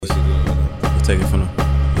take it from the.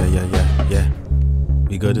 Yeah.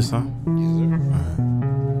 We good this time? Yes, sir.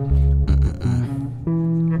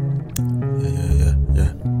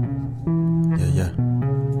 Yeah.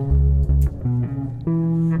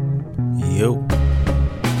 Yo.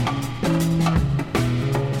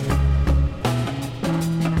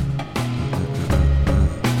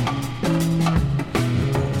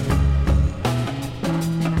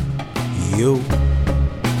 Yo.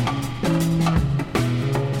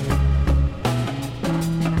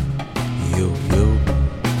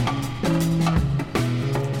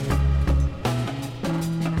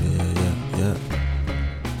 Yeah.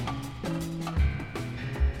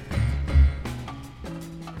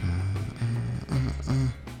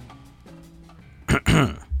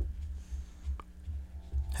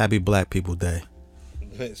 Happy Black People Day.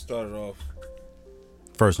 Let's start it off.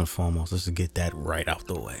 First and foremost, let's just get that right out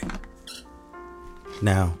the way.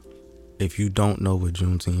 Now, if you don't know what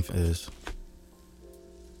Juneteenth is,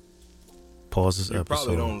 pause this episode. You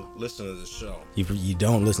probably don't listen to the show. You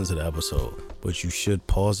don't listen to the episode, but you should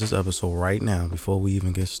pause this episode right now before we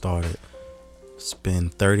even get started.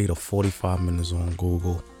 Spend 30 to 45 minutes on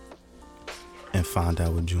Google and find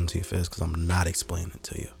out what Juneteenth is, because I'm not explaining it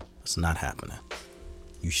to you. It's not happening.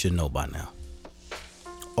 You should know by now.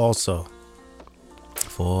 Also,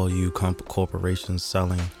 for all you corporations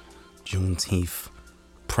selling Juneteenth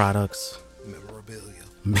products, memorabilia,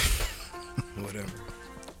 whatever.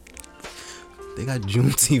 They got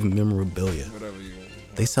Juneteenth memorabilia. Whatever you want.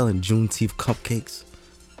 They selling Juneteenth cupcakes,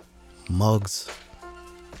 mugs.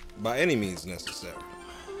 By any means necessary.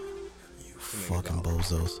 You fucking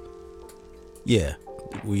bozos. Yeah,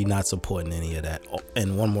 we not supporting any of that.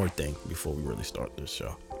 And one more thing before we really start this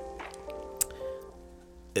show.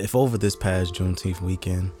 If over this past Juneteenth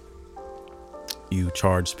weekend, you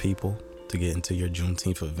charged people to get into your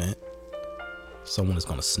Juneteenth event, someone is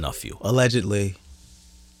going to snuff you. Allegedly.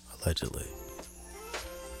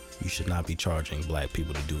 You should not be charging black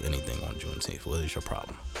people to do anything on Juneteenth. What is your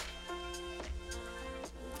problem?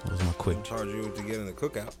 That was my quick. Charge you to get in the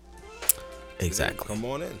cookout. Exactly. Come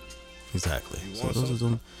on in. Exactly. So those are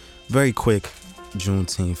some very quick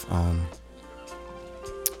Juneteenth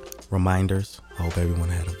reminders. I hope everyone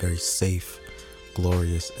had a very safe,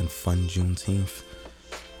 glorious, and fun Juneteenth.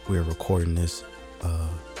 We are recording this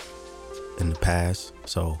in the past,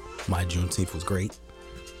 so my Juneteenth was great.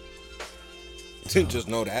 Just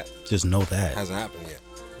know that. Just know that. Hasn't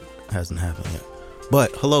happened yet.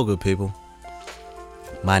 But hello, good people.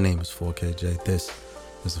 My name is 4KJ. This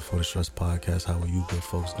is the For the Stress Podcast. How are you good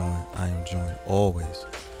folks doing? I am joined always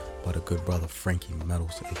by the good brother Frankie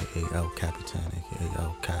Metals, aka El Capitan, aka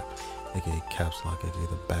El Cap, aka Caps Lock, aka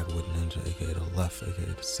the Backwood Ninja, aka the Left, aka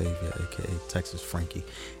the Savior, aka Texas Frankie,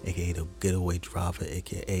 aka the Getaway Driver,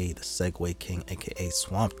 aka the Segway King, aka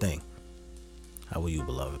Swamp Thing. How are you,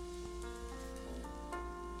 beloved?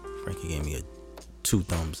 Frankie gave me a 2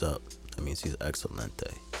 thumbs up. That means he's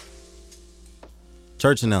excelente.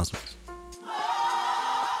 Church announcements.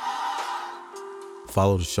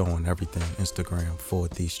 Follow the show on everything. Instagram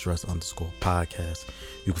 /the_stress_podcast.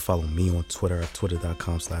 You can follow me on Twitter at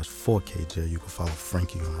twitter.com/4KJ. You can follow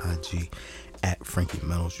Frankie on IG at Frankie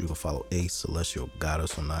Metals. You can follow A Celestial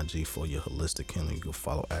Goddess on IG for your holistic healing. You can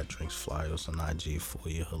follow at Drinks Flyers on IG for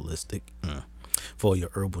your holistic, for your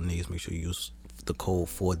herbal needs. Make sure you use the code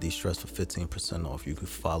 4DStress for 15% off. You can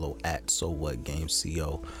follow at So What Game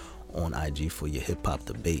CO on IG for your hip hop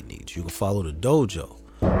debate needs. You can follow the dojo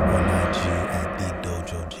on IG at The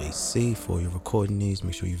Dojo JC for your recording needs.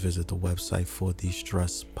 Make sure you visit the website for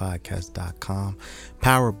thestresspodcast.com.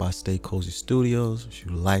 Powered by Stay Cozy Studios. If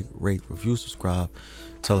you like, rate, review, subscribe,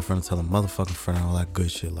 tell a friend, tell a motherfucking friend, all that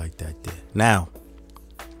good shit like that there. Now,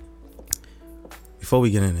 before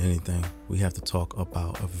we get into anything, we have to talk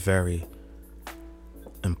about a very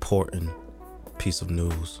important piece of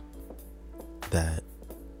news that,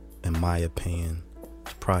 in my opinion,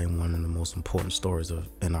 is probably one of the most important stories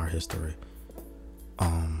in our history.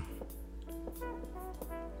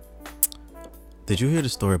 Did you hear the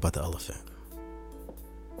story about the elephant?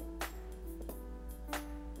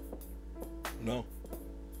 No.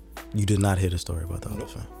 You did not hear the story about the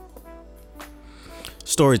elephant.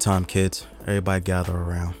 Story time, kids. Everybody gather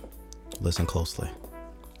around. Listen closely.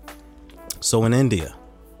 So in India,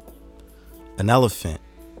 an elephant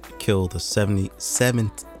killed a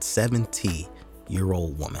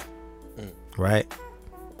 70-year-old woman. Right?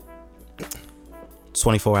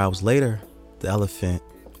 24 hours later, the elephant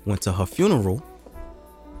went to her funeral,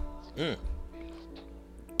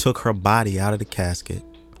 took her body out of the casket,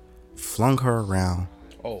 flung her around,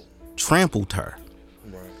 trampled her,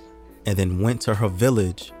 and then went to her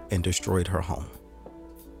village and destroyed her home.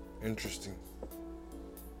 Interesting.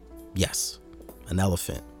 Yes, an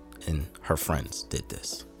elephant and her friends did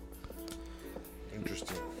this.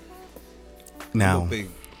 Interesting. Now,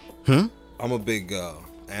 I'm a big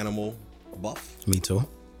animal buff. Me too.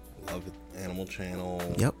 Love it. Animal Channel.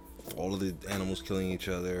 Yep. All of the animals killing each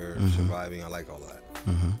other, surviving. I like all that.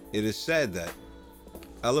 It is said that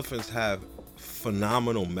elephants have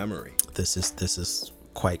phenomenal memory. This is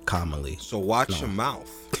quite commonly. So watch your mouth.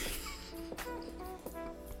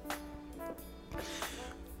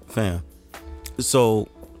 Fam. So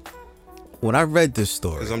when I read this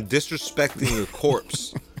story, Because I'm disrespecting your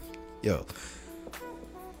corpse. yo,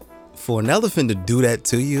 for an elephant to do that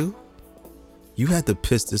to you, you had to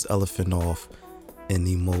piss this elephant off in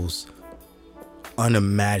the most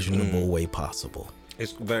unimaginable way possible.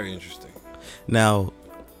 It's very interesting. Now,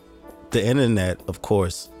 the internet, of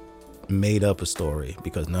course, made up a story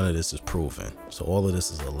because none of this is proven. So all of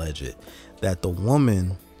this is alleged that the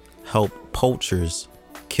woman helped poachers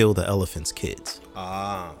kill the elephant's kids.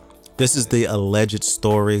 This is the alleged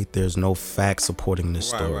story. There's no facts supporting this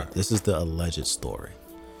story. Right. This is the alleged story.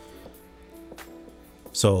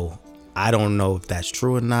 So I don't know if that's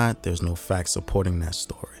true or not. There's no facts supporting that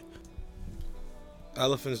story.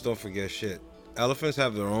 Elephants don't forget shit. Elephants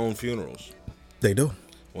have their own funerals. They do.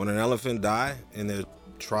 When an elephant die in their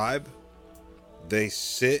tribe, they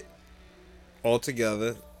sit all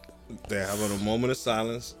together. They have a moment of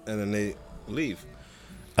silence, and then they leave.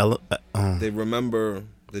 They remember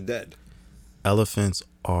the dead. Elephants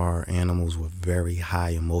are animals with very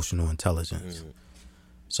high emotional intelligence.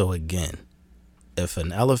 So again, if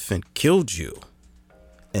an elephant killed you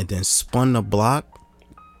and then spun the block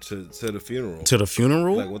To the funeral. to the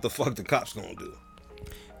funeral, Like, what the fuck the cops gonna do?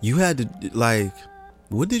 you had to, like,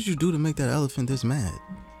 what did you do to make that elephant this mad?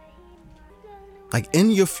 Like, in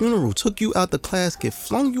your funeral, took you out the casket,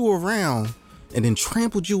 flung you around, and then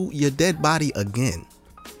trampled your dead body again.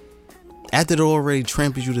 After it already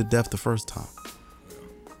trampled you to death the first time.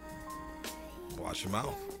 Watch your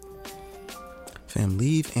mouth. Fam,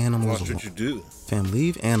 leave animals Watch alone. what you do. Fam,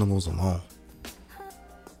 leave animals alone.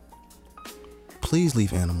 Please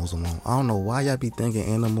leave animals alone. I don't know why y'all be thinking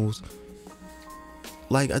animals.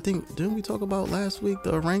 Like, I think, didn't we talk about last week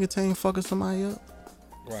the orangutan fucking somebody up?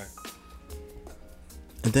 Right.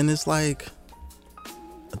 And then it's like,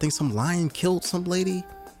 I think some lion killed some lady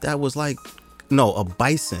that was like, no, a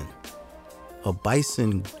bison. A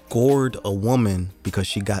bison gored a woman because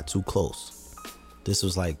she got too close. This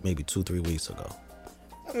was like maybe 2-3 weeks ago.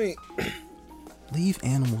 I mean, Leave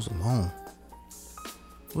animals alone.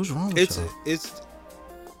 What's wrong with y'all? it's.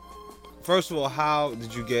 First of all, how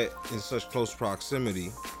did you get in such close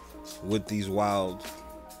proximity with these wild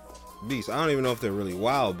beasts? I don't even know if they're really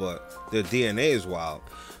wild, but their DNA is wild.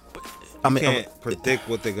 I mean, Can't predict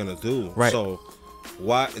what they're gonna do. Right. So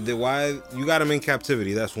why you got them in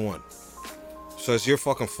captivity? That's one. So it's your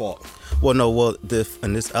fucking fault. well, no, well,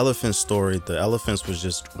 in this elephant story, the elephants was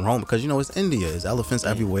just roaming because, you know, it's India. There's elephants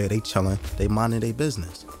everywhere. They chilling. They minding their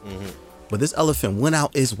business. But this elephant went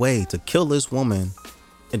out its way to kill this woman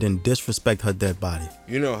and then disrespect her dead body.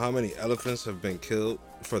 You know how many elephants have been killed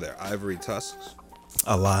for their ivory tusks?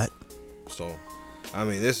 A lot. So, I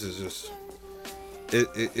mean, this is just.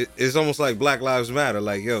 It's almost like Black Lives Matter.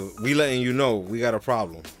 Like, yo, we letting you know we got a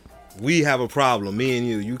problem. We have a problem. Me and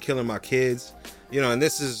you. You killing my kids. You know, and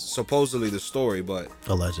this is supposedly the story, but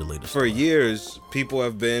Allegedly. for years, people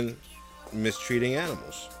have been mistreating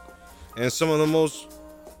animals. And some of the most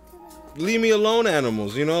leave me alone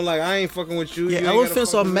animals, you know? Like, I ain't fucking with you. Yeah, You ain't gotta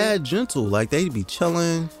elephants fuck are with me. mad gentle. Like, they be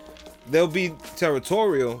chilling. They'll be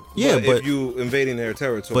territorial. Yeah, but but if you invading their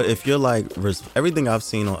territory. But if you're like everything I've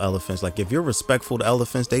seen on elephants, like if you're respectful to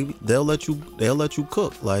elephants, they'll let you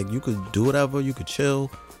cook. Like, you could do whatever, you could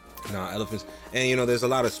chill. Nah, elephants. And, you know, there's a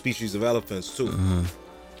lot of species of elephants, too.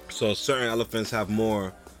 So certain elephants have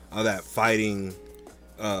more of that fighting,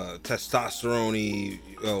 testosterone-y,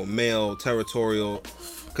 male, territorial,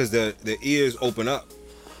 because their ears open up,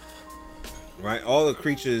 right? All the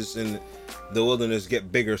creatures in the wilderness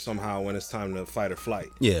get bigger somehow when it's time to fight or flight.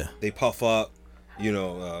 Yeah. They puff up, you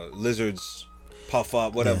know, lizards puff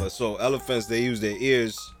up, whatever. Yeah. So elephants, they use their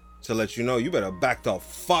ears to let you know you better back the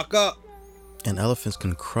fuck up. And elephants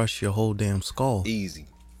can crush your whole damn skull. Easy.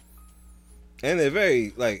 And they're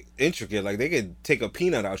very, like, intricate. Like, they could take a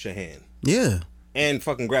peanut out your hand Yeah. and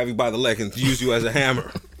fucking grab you by the leg and use you as a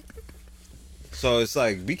hammer. So it's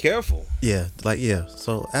like, be careful. Yeah. Like, yeah.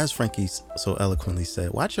 So as Frankie so eloquently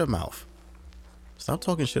said, watch your mouth. Stop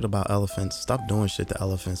talking shit about elephants. Stop doing shit to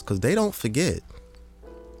elephants because they don't forget.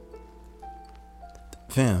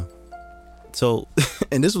 Fam, So,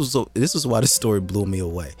 and this is why this story blew me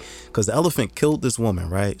away, because the elephant killed this woman,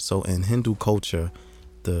 right? So in Hindu culture,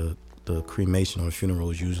 the cremation or the funeral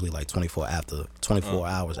is usually like 24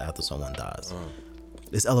 hours after someone dies.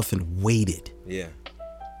 This elephant waited. Yeah.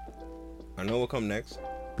 I know what come next.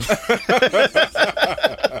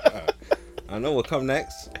 I know what come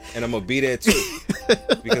next, and I'm gonna be there too,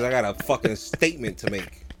 because I got a fucking statement to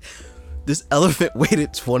make. This elephant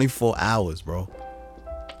waited 24 hours, bro.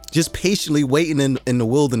 Just patiently waiting in the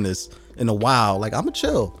wilderness, in the wild. Like, I'ma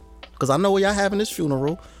chill, because I know where y'all having this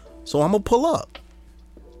funeral, so I'ma pull up.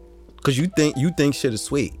 Because you think shit is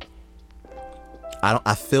sweet.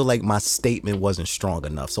 I feel like my statement wasn't strong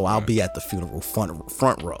enough, so I'll be at the funeral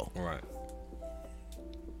front row. Right.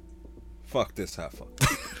 Fuck this heifer.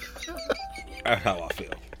 That's how I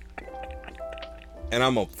feel. And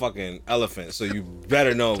I'm a fucking elephant, so you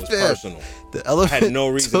better know it was personal. The elephant I had no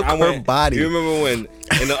reason. took her body. You remember when,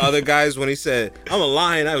 and the other guys, when he said, I'm a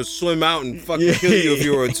lion, I would swim out and fucking kill you if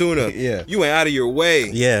you were a tuna. Yeah. You went out of your way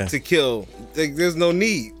to kill. Like, there's no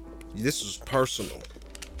need. This was personal.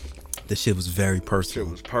 This shit was very personal.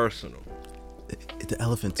 It was personal. The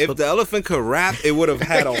elephant If the elephant could rap, it would have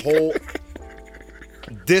had a whole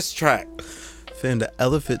diss track. Fam, the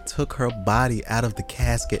elephant took her body out of the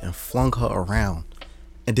casket and flung her around,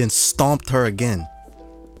 and then stomped her again.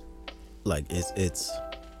 Like, it's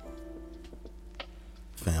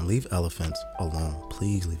fam, leave elephants alone.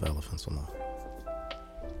 Please leave elephants alone.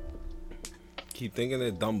 Keep thinking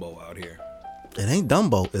they're Dumbo out here. It ain't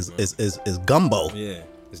Dumbo. It's Gumbo. Yeah,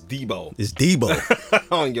 it's Debo. It's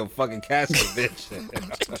Debo. On your fucking casket,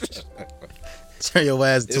 bitch. Turn your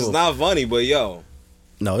ass to It's not funny, but yo.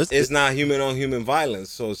 No, it's not human on human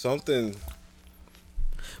violence. So something.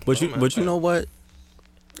 But you know what?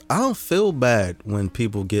 I don't feel bad when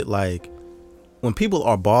people get like, when people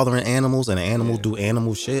are bothering animals and animals do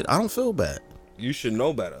animal shit. I don't feel bad. You should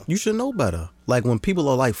know better. You should know better. Like when people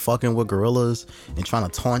are like fucking with gorillas and trying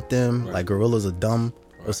to taunt them, like gorillas are dumb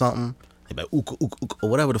or something. They be like ook, or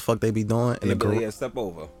whatever the fuck they be doing, and step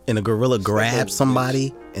over. And the gorilla grabs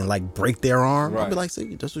somebody and like break their arm. Right. I'll be like,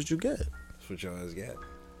 see, that's what you get. That's what your ass get.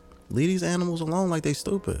 Leave these animals alone like they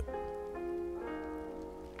stupid.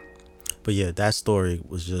 But yeah, that story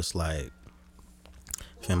was just like,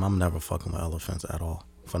 fam, I'm never fucking with elephants at all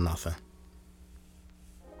for nothing.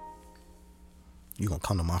 You gonna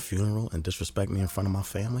come to my funeral and disrespect me in front of my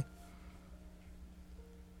family?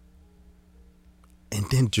 And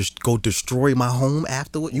then just go destroy my home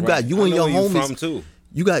afterward? You got you and your homies. From too.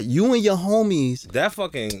 You got you and your homies that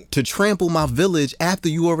fucking to trample my village after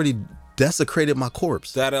you already desecrated my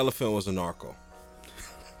corpse. That elephant was a narco.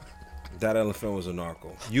 That elephant was a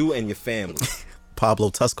narco. You and your family.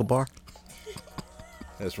 Pablo Escobar.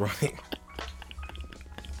 That's right.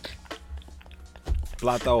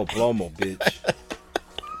 Plata o plomo, bitch.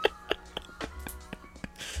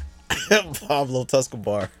 Pablo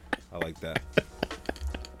Escobar. I like that.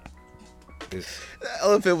 That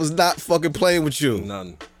elephant was not fucking playing with you.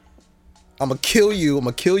 None. I'm gonna kill you. I'm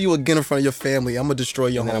gonna kill you again in front of your family. I'm gonna destroy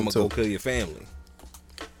your home too. I'm gonna go kill your family.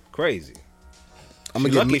 Crazy. I'm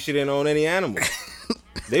gonna lucky she didn't own any animals.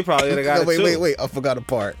 They probably would have got it too. Wait. I forgot a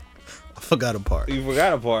part. You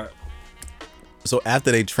forgot a part. So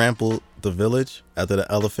after they trampled the village, after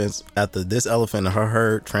this elephant and her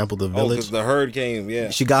herd trampled the village. Because the herd came, yeah.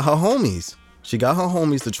 She got her homies. She got her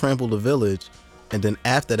homies to trample the village, and then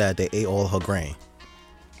after that, they ate all her grain.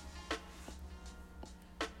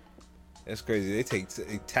 That's crazy.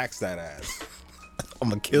 They tax that ass. I'm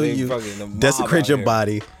gonna kill you, desecrate your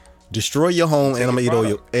body, destroy your home, and I'm gonna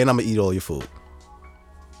eat all your food.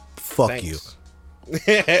 Fuck you.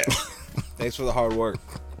 Thanks for the hard work,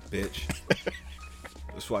 bitch.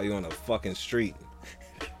 That's why you're on the fucking street.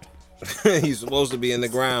 You're supposed to be in the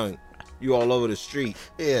ground. You all over the street.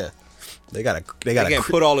 Yeah. They can't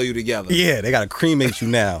put all of you together. Yeah, they gotta cremate you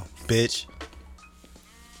now, bitch.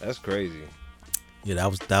 That's crazy. Yeah, that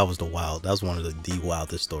was one of the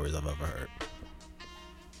wildest stories I've ever heard.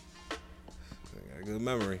 I got a good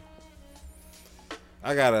memory.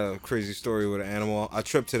 I got a crazy story with an animal. I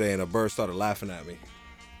tripped today and a bird started laughing at me.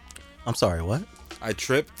 I'm sorry, what? I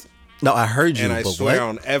tripped. No, I heard you. And I swear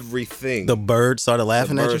on everything. The bird started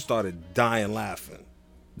laughing at you? The bird started dying laughing.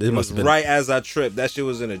 It must have been right as I tripped. That shit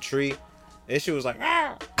was in a tree. And she was like,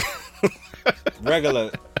 ah.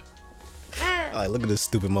 Regular. All right, look at this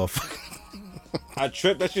stupid motherfucker. I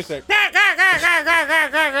tripped. That shit said,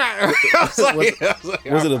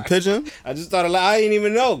 was it a pigeon? I just started I didn't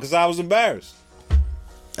even know because I was embarrassed.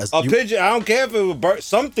 Pigeon, I don't care if it was a bird.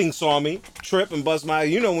 Something saw me trip and bust my,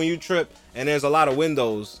 when you trip and there's a lot of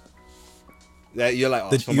windows That you're like,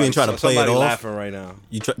 oh, You ain't trying to play it somebody off? laughing right now.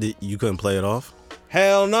 You couldn't play it off?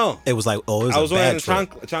 Hell no. It was like, it was I was a bad wearing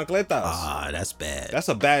trip. chancletas. Ah, that's bad. That's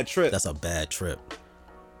a bad trip. That's a bad trip.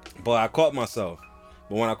 But I caught myself.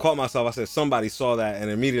 But when I caught myself, I said, somebody saw that. And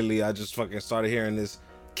immediately I just fucking started hearing this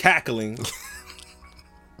cackling.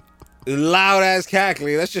 Loud ass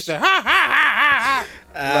cackling. That's just a ha ha ha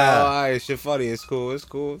ha. All right, shit funny. It's cool. It's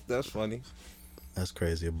cool. That's funny. That's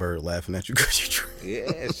crazy. A bird laughing at you because you tripped.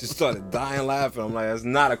 Yeah, she started dying laughing. I'm like, that's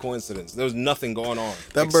not a coincidence. There was nothing going on.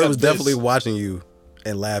 That bird was except definitely this. watching you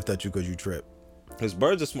and laughed at you because you tripped. His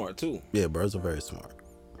birds are smart too. Yeah, birds are very smart.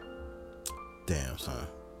 Damn, son.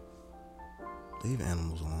 Leave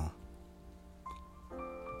animals alone.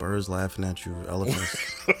 Birds laughing at you.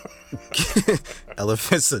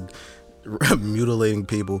 Elephants are mutilating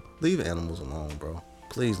people. Leave animals alone, bro.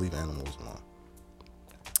 Please leave animals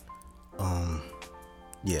alone.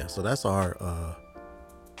 Yeah, so that's our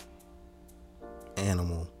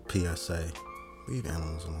animal PSA. Leave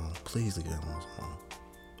animals alone. Please leave animals alone.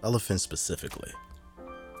 Elephants specifically.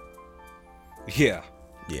 Yeah.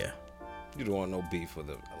 Yeah. You don't want no beef with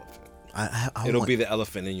the elephant. I It'll want, be the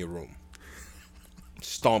elephant in your room.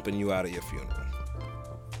 Stomping you out of your funeral.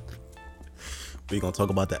 We gonna talk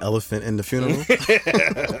about the elephant in the funeral?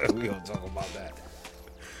 We gonna talk about that.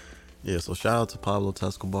 Yeah, so shout out to Pablo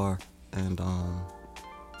Tescobar and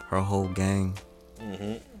her whole gang.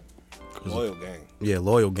 Loyal gang. Yeah,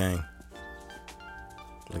 loyal gang.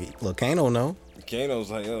 Look, Kano know.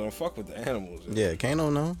 Kano's like, yo, don't fuck with the animals. Yeah, Kano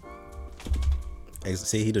know. Hey,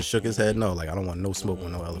 see, he just shook his head no. Like, I don't want no smoke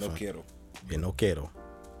with no elephant. No quiero. Yeah, no quiero.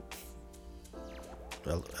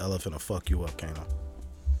 Elephant will fuck you up, Kano.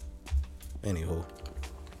 Anywho.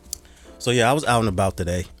 So yeah, I was out and about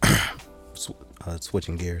today.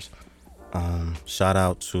 Switching gears. Shout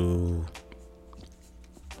out to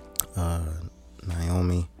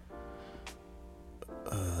Naomi.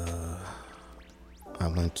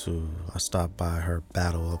 I stopped by her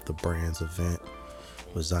Battle of the Brands event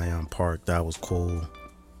with Zion Park. That was cool.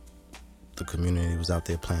 The community was out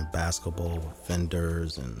there playing basketball with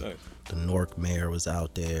vendors, and Nice. the Newark mayor was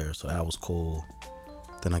out there, so that was cool.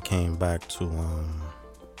 Then I came back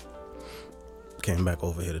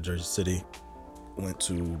over here to Jersey City. Went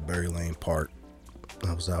to Berry Lane Park.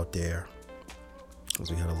 I was out there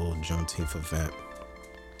because we had a little Juneteenth event.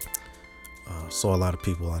 Saw a lot of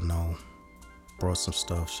people I know. Brought some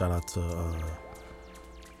stuff. Shout out to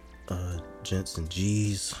Gents and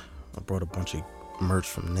G's. I brought a bunch of merch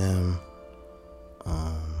from them.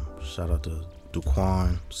 Shout out to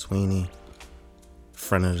Duquan Sweeney,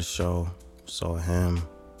 friend of the show. Saw him.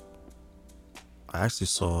 I actually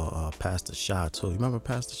saw Pastor Shah too. You remember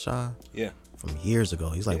Pastor Shah? Yeah. From years ago.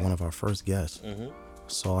 He's like one of our first guests.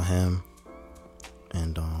 Saw him,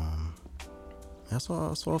 and I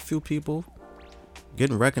saw a few people.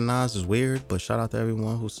 Getting recognized is weird, but shout out to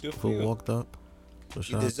everyone who walked up. So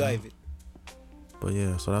You deserve it. But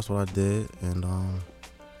yeah, so that's what I did, and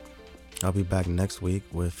I'll be back next week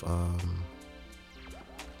with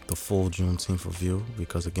the full Juneteenth review,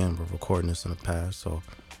 because again, we're recording this in the past, so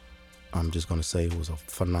I'm just gonna say it was a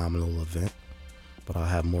phenomenal event, but I'll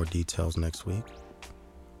have more details next week.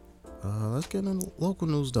 Let's get into local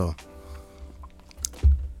news though.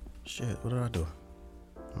 Shit, what did I do?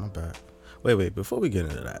 My bad. Wait, before we get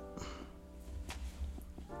into that,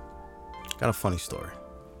 got a funny story.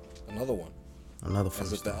 Another one. Another funny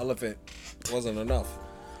As if story. the elephant wasn't enough.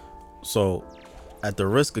 So, at the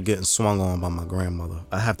risk of getting swung on by my grandmother,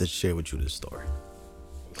 I have to share with you this story.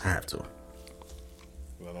 I have to.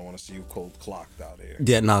 I don't want to see you cold clocked out here.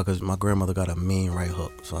 Yeah, no, because my grandmother got a mean right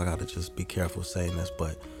hook, so I got to just be careful saying this,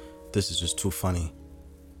 but this is just too funny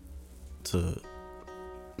to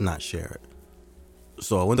not share it.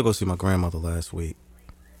 So I went to go see my grandmother last week,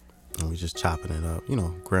 and we just chopping it up. You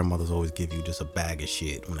know, grandmothers always give you just a bag of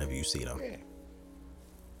shit whenever you see them. Yeah.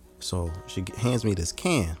 So she hands me this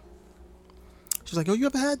can. She's like, yo, you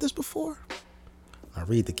ever had this before? I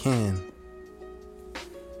read the can,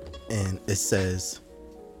 and it says,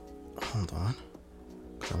 hold on,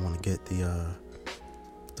 because I want to get the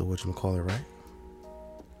whatchamacallit right.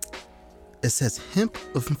 It says hemp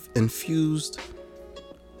infused.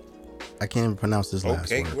 I can't even pronounce this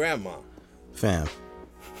last Okay, word. grandma. Fam,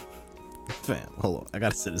 hold on. I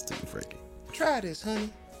gotta say this to you, Frankie. Try this, honey.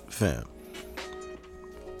 Fam.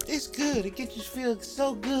 It's good. It gets you feel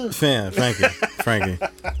so good. Fam, Frankie.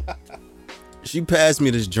 She passed me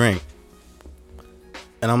this drink.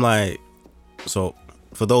 And I'm like, so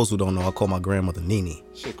for those who don't know, I call my grandmother Nene.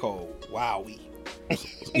 Shit called Wowie.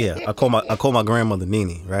 Yeah, I call my grandmother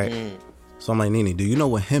Nene, right? So I'm like, Nene, do you know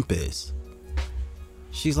what hemp is?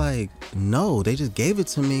 She's like, no, they just gave it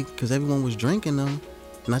to me because everyone was drinking them.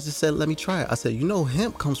 And I just said, let me try it. I said,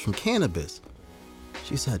 hemp comes from cannabis.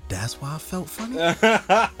 She said, that's why I felt funny?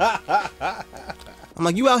 I'm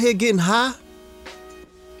like, you out here getting high?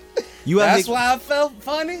 That's why I felt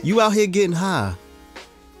funny? You out here getting high.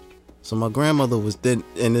 So my grandmother was then,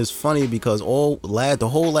 and it's funny because the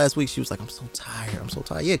whole last week she was like, I'm so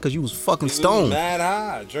tired. Yeah, because you was fucking stoned. Was mad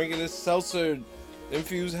high, drinking this seltzer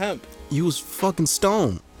infused hemp. You was fucking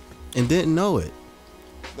stoned and didn't know it.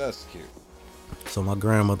 That's cute. So my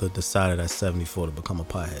grandmother decided at 74 to become a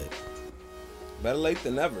pothead. Better late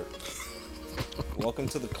than never. Welcome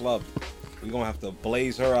to the club. We're gonna have to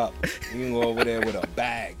blaze her up. You can go over there with a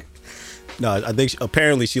bag. No, I think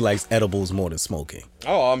apparently she likes edibles more than smoking.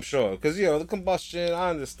 Oh, I'm sure, cause the combustion. I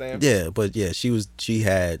understand. Yeah, but yeah, she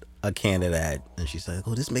had a can of that, and she said,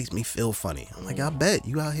 "Oh, this makes me feel funny." I'm like, I bet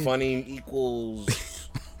you out here. Funny equals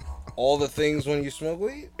all the things when you smoke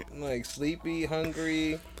weed, like sleepy,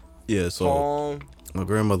 hungry. Yeah, so calm. My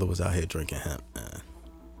grandmother was out here drinking hemp, man,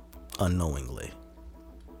 unknowingly.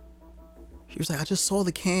 She was like, I just saw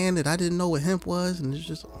the can and I didn't know what hemp was, and it's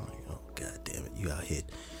just, oh god damn it, you out here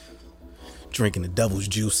drinking the devil's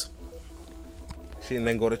juice. She didn't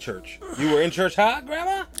then go to church. You were in church high,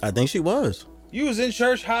 Grandma? I think she was. You was in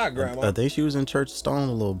church high, Grandma. I think she was in church stoned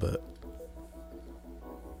a little bit.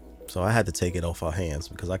 So I had to take it off our hands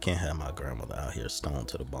because I can't have my grandmother out here stoned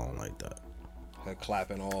to the bone like that. Her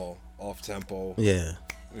clapping all off tempo. Yeah.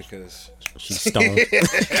 Because she's stoned.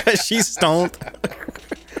 Because she's stoned.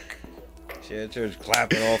 She in church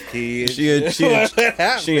clapping off key. She in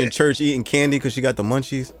church eating candy because she got the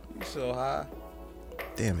munchies. You so high.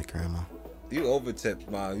 Damn it, Grandma. You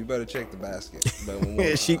overtipped, Mom. You better check the basket.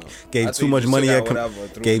 Yeah, she gave too much money at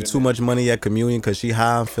much money at communion because she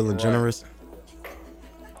high and feeling generous.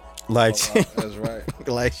 Like, that's right.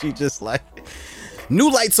 Like she just like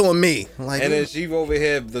new lights on me. Like, and then she over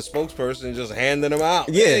here, the spokesperson, just handing them out.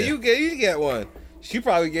 Yeah, you get one. She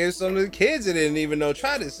probably gave some to the kids that didn't even know.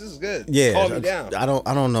 Try this. This is good. Yeah, calm me down. I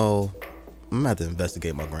don't know. I'm gonna have to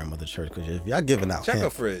investigate my grandmother's church because if y'all giving out, check her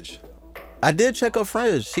fridge. I did check her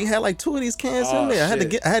fridge. She had like 2 of these cans in there. I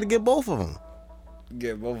had to get both of them.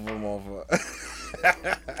 Get both of them off her.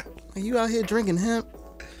 You out here drinking hemp,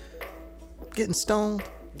 getting stoned.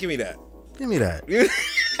 Give me that.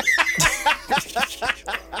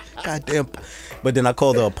 Goddamn. But then I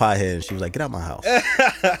called her a pothead and she was like, get out my house.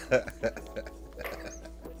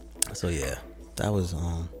 So yeah, that was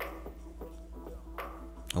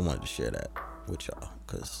I wanted to share that with y'all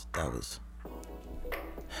because that was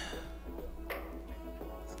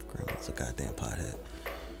grandma's a goddamn pothead.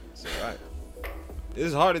 It's all right.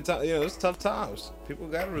 It's hard to time. It's tough times. People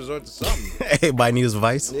got to resort to something. Everybody needs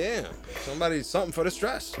advice. Yeah, something for the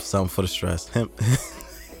stress. Something for the stress. Hemp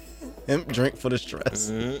drink for the stress.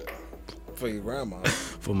 Mm-hmm. For your grandma.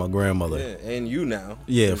 For my grandmother. Yeah, and you now.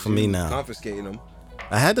 Yeah, for me now. Confiscating them.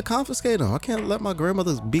 I had to confiscate them. I can't let my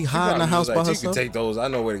grandmother be high in the house by herself. You can take those. I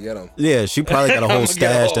know where to get them. Yeah, she probably got a whole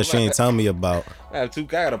stash that she ain't tell me about. I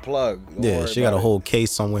got a plug. Yeah, she got a whole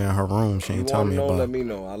case somewhere in her room she ain't tell me about. Let me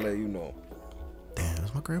know. I'll let you know. Damn,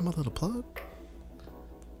 is my grandmother the plug?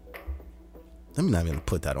 Let me not even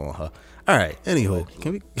put that on her. All right. Anywho,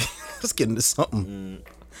 can we let's get into something?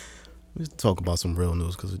 Let's talk about some real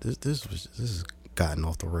news because this has gotten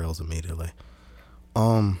off the rails immediately.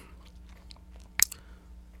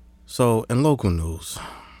 So in local news,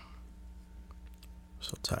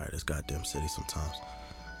 so tired of this goddamn city sometimes.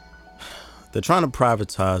 They're trying to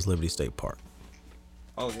privatize Liberty State Park.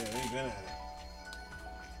 Oh yeah, they've been at it.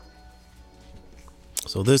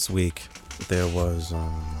 So this week there was a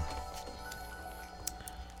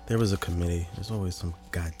committee. There's always some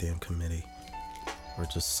goddamn committee or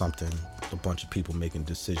just something. A bunch of people making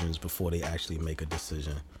decisions before they actually make a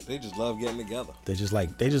decision. They just love getting together. They just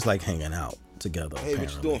like hanging out together. Hey, apparently.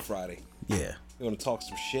 what you doing Friday? Yeah. You want to talk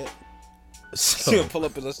some shit? So, you pull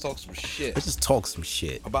up and let's talk some shit. Let's just talk some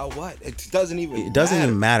shit. About what? It doesn't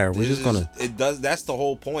even matter. We're just gonna. It does. That's the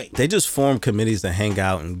whole point. They just form committees to hang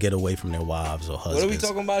out and get away from their wives or husbands. What are we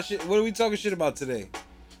talking about? Shit. What are we talking shit about today?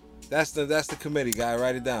 That's the committee guy.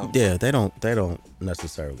 Write it down. Yeah, they don't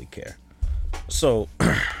necessarily care. So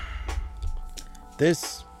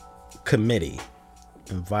this committee,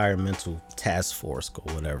 environmental task force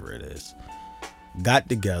or whatever it is, got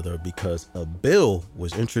together because a bill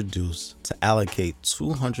was introduced to allocate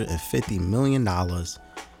 $250 million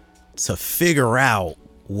to figure out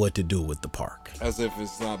what to do with the park. As if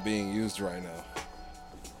it's not being used right now.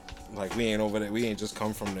 Like we ain't over there. We ain't just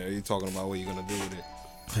come from there. You talking about what you're gonna do with it?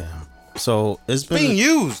 Yeah. So it's being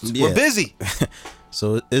used. Yeah. We're busy.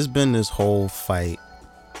 So it's been this whole fight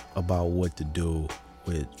about what to do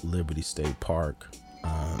with Liberty State Park.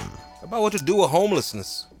 About what to do with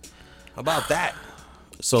homelessness. How about that?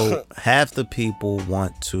 So half the people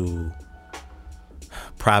want to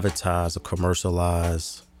privatize or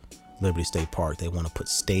commercialize Liberty State Park. They want to put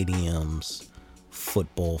stadiums,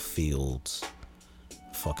 football fields,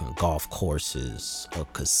 fucking golf courses, a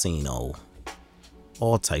casino,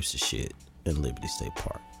 all types of shit in Liberty State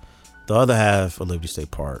Park. The other half of Liberty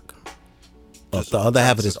State Park, the other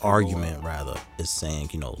half of this argument, rather, is saying,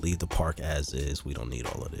 you know, leave the park as is. We don't need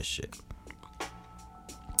all of this shit.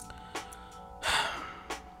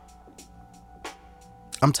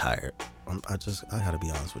 I'm tired. I gotta be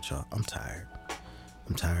honest with y'all. I'm tired.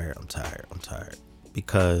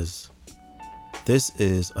 Because this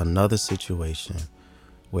is another situation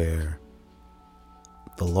where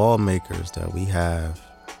the lawmakers that we have,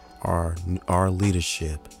 our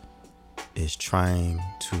leadership, is trying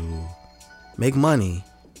to make money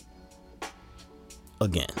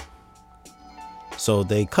again. So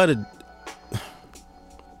they cut it. I'm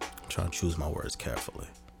trying to choose my words carefully.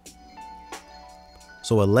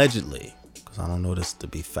 So allegedly, because I don't know this to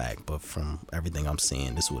be fact, but from everything I'm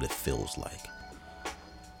seeing, this is what it feels like.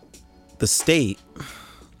 The state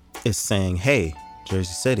is saying, hey,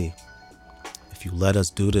 Jersey City, if you let us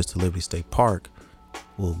do this to Liberty State Park,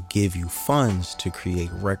 we'll give you funds to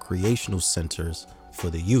create recreational centers for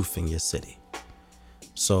the youth in your city.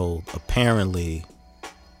 So apparently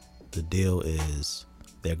the deal is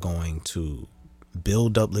they're going to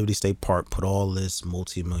build up Liberty State Park, put all this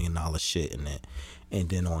multi-million-dollar shit in it, and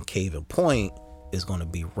then on Caven Point is going to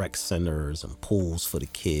be rec centers and pools for the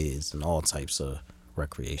kids and all types of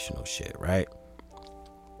recreational shit, right?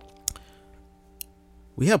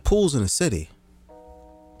 We have pools in the city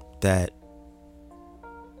that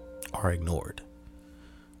are ignored.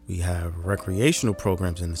 We have recreational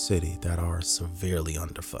programs in the city that are severely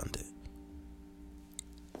underfunded.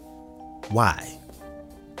 Why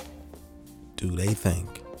do they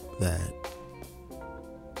think that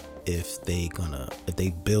if they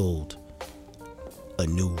build a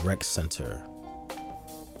new rec center,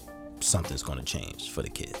 something's gonna change for the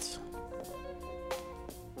kids?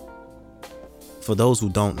 For those who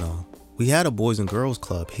don't know, we had a Boys and Girls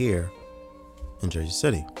Club here in Jersey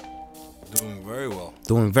City. Doing very well.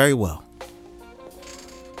 Doing very well.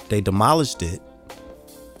 They demolished it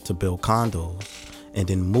to build condos and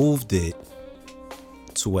then moved it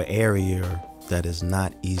to an area that is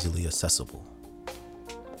not easily accessible.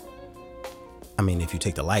 I mean, if you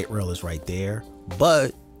take the light rail, it's right there,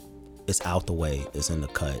 but it's out the way, it's in the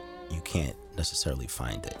cut. You can't necessarily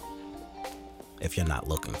find it if you're not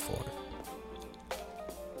looking for it.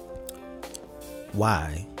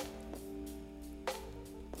 Why?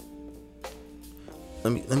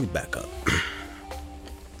 Let me back up.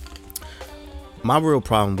 My real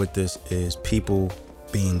problem with this is people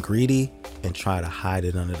being greedy and try to hide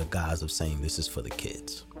it under the guise of saying this is for the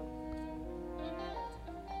kids.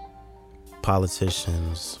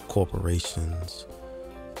 Politicians, corporations,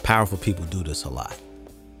 powerful people do this a lot.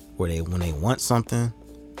 Where when they want something,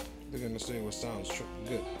 they're gonna say what sounds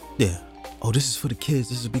good. Yeah. Oh, this is for the kids.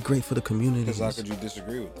 This would be great for the community. Because how could you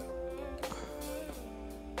disagree with that?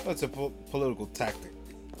 That's a political tactic.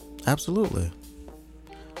 Absolutely.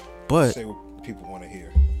 But say what people want to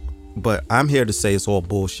hear. But I'm here to say it's all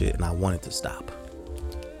bullshit, and I want it to stop.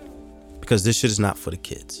 Because this shit is not for the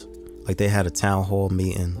kids. Like, they had a town hall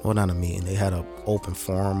meeting, or not a meeting, they had an open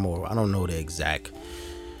forum, or I don't know the exact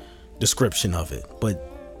description of it,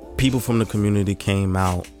 but people from the community came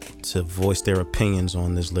out to voice their opinions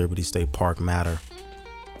on this Liberty State Park matter.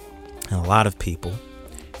 And a lot of people,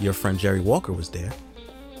 your friend Jerry Walker was there.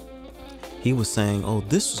 He was saying, oh,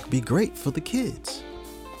 this would be great for the kids.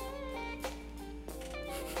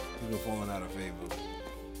 People falling out of favor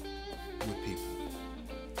with people.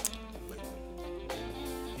 Like,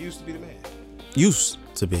 he used to be the man. Used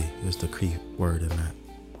to be is the key word in that.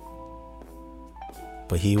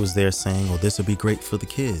 But he was there saying, oh, this would be great for the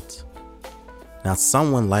kids. Now,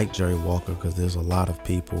 someone like Jerry Walker, because there's a lot of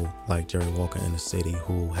people like Jerry Walker in the city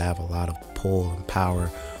who have a lot of pull and power,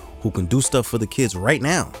 who can do stuff for the kids right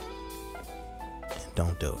now. And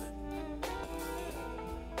don't do it.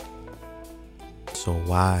 So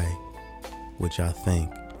why would y'all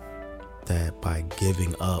think that by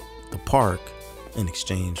giving up the park in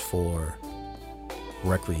exchange for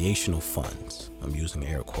recreational funds, I'm using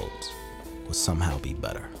air quotes, will somehow be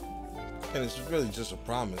better? And it's really just a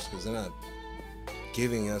promise, because they're not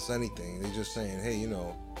giving us anything. They're just saying, hey, you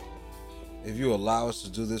know, if you allow us to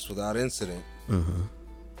do this without incident,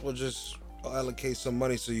 we'll just allocate some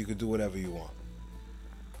money so you could do whatever you want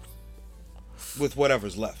with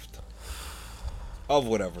whatever's left. Of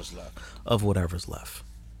whatever's left. Of whatever's left.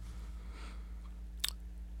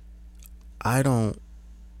 I don't.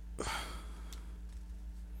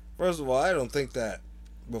 First of all, I don't think that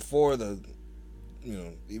before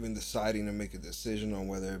even deciding to make a decision on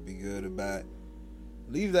whether it be good or bad,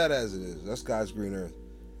 leave that as it is. That's God's green earth.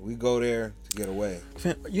 We go there to get away.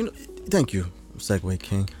 Thank you, Segway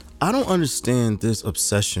King. I don't understand this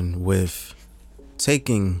obsession with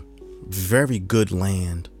taking very good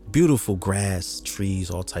land, beautiful grass, trees,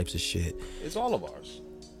 all types of shit. It's all of ours.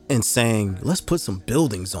 And saying, let's put some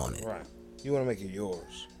buildings on it. Right. You want to make it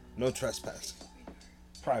yours. No trespassing.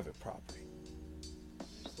 Private property.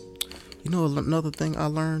 You know another thing I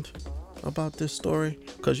learned about this story?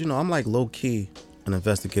 Because, I'm like low-key an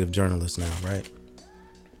investigative journalist now, right?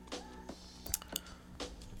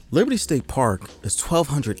 Liberty State Park is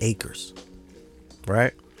 1,200 acres,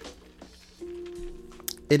 right?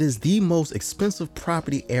 It is the most expensive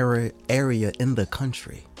property area in the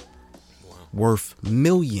country. Wow. Worth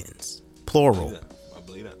millions, plural. I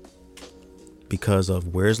believe that. Because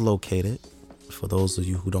of where it's located. For those of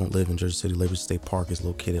you who don't live in Jersey City, Liberty State Park is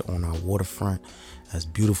located on our waterfront. Has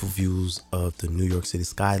beautiful views of the New York City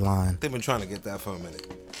skyline. They've been trying to get that for a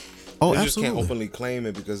minute. Oh, they absolutely. Just can't openly claim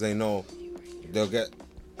it because they know they'll get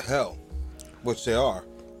hell, which they are.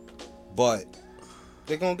 But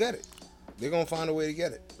they're gonna get it. They're gonna find a way to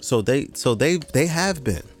get it. So they have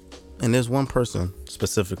been, and there's one person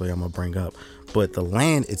specifically I'm gonna bring up, but the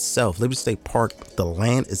land itself, Liberty State Park, the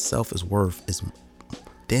land itself is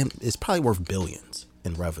it's probably worth billions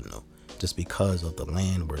in revenue just because of the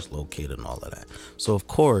land where it's located and all of that. So of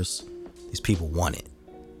course these people want it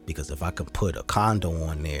because if I can put a condo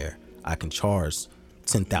on there, I can charge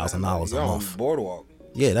 $10,000 a month. Boardwalk.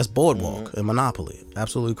 Yeah, that's Boardwalk and Monopoly.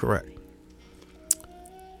 Absolutely correct.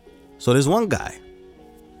 So there's one guy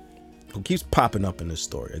who keeps popping up in this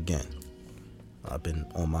story again. I've been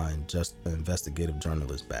on my investigative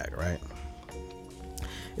journalist bag, right?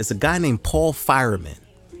 It's a guy named Paul Fireman.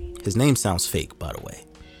 His name sounds fake, by the way.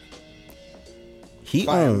 He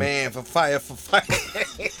Fireman for fire.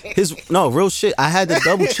 No, real shit. I had to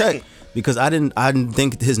double check because I didn't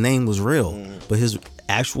think his name was real, but his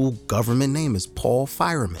actual government name is Paul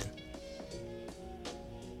Fireman.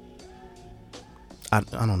 I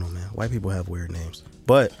don't know, man. White people have weird names,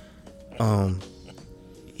 but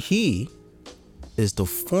he is the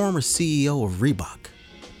former CEO of Reebok,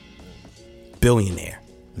 billionaire,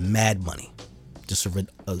 mad money, just a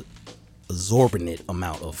exorbitant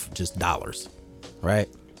amount of just dollars, right?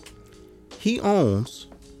 He owns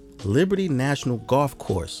Liberty National Golf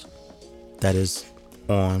Course that is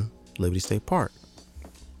on Liberty State Park.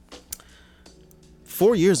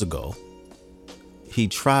 4 years ago, he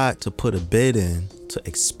tried to put a bid in to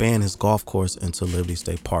expand his golf course into Liberty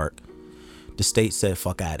State Park. The state said,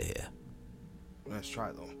 fuck out of here. Nice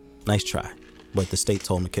try, though. Nice try. But the state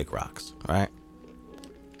told him to kick rocks, all right?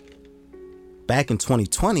 Back in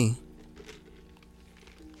 2020,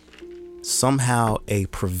 somehow a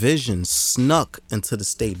provision snuck into the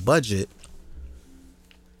state budget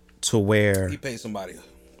to where... He paid somebody.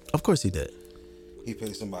 Of course he did. He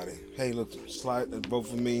paid somebody. Hey, look, slide vote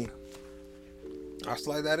for me. I'll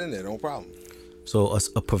slide that in there, no problem. So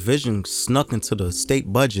a provision snuck into the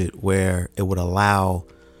state budget where it would allow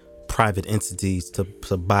private entities to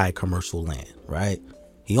buy commercial land, right?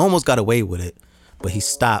 He almost got away with it, but he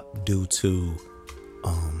stopped due to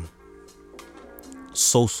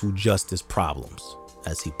social justice problems,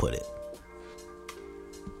 as he put it.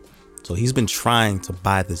 So he's been trying to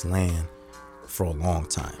buy this land for a long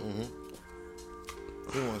time.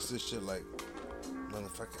 He wants this shit like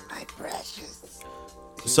motherfucking my precious.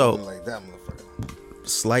 So like that motherfucker.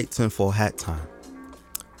 Slight tinfoil hat time.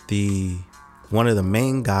 One of the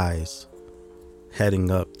main guys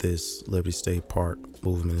heading up this Liberty State Park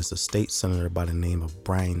movement is a state senator by the name of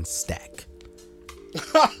Brian Stack.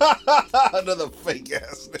 Another fake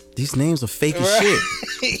ass name. These names are fake as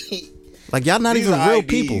shit. Like y'all not even real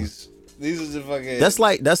people. These are the fucking. That's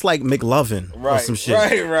like McLovin or some shit.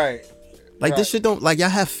 Right. Like this shit don't, like y'all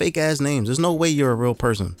have fake ass names. There's no way you're a real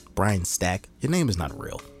person. Brian Stack. Your name is not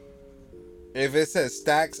real. If it said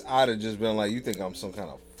Stacks, I'd have just been like, you think I'm some kind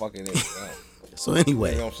of fucking idiot. So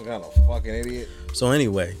anyway. You think I'm some kind of fucking idiot? So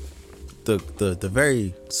anyway, the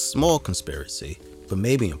very small conspiracy, but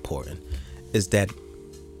maybe important, is that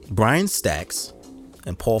Brian Stacks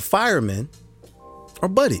and Paul Fireman are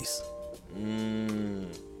buddies.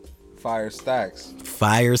 Fire Stacks.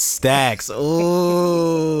 Fire Stacks.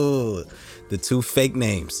 Oh, the two fake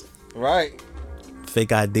names. Right.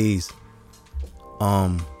 Fake IDs.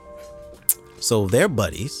 So they're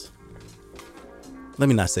buddies. Let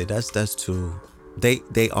me not say that's too They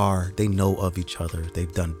know of each other.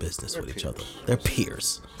 They've done business with each other. They're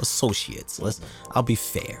peers, associates. I'll be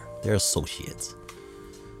fair. They're associates.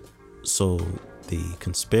 So the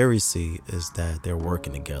conspiracy is that they're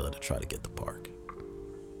working together to try to get the park.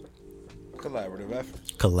 Collaborative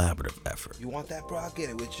effort. You want that, bro? I'll get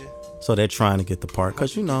it with you. So they're trying to get the park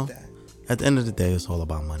because, at the end of the day, it's all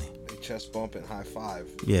about money. They chest bump and high five.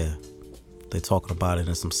 Yeah. They talking about it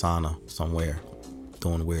in some sauna somewhere,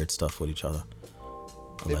 doing weird stuff with each other.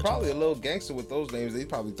 They're probably a little gangster with those names. They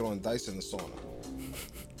probably throwing dice in the sauna.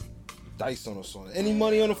 Dice on the sauna. Any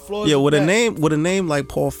money on the floor? Yeah, with a name like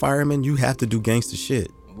Paul Fireman, you have to do gangster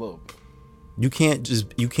shit. A little bit. You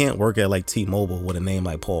can't work at like T-Mobile with a name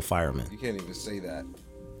like Paul Fireman. You can't even say that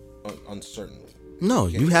uncertainly. No,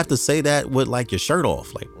 you have to say that with like your shirt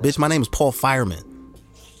off. Like, right. Bitch, my name is Paul Fireman.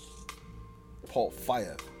 Paul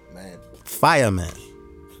Fireman. Fireman.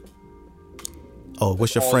 Oh,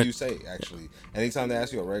 what's your friend? You say actually. Anytime they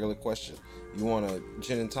ask you a regular question, you want a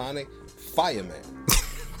gin and tonic? Fireman.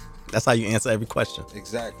 That's how you answer every question.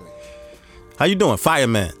 Exactly. How you doing?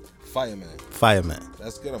 Fireman. Fireman.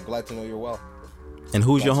 That's good. I'm glad to know you're well. And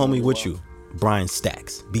who's your homie with you? Brian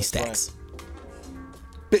Stacks. B-Stacks.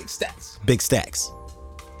 Big Stacks. Big Stacks.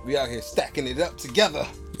 We out here stacking it up together.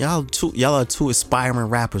 Y'all are two aspiring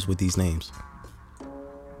rappers with these names.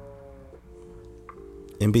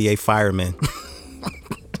 NBA Fireman.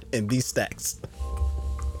 And B-Stacks.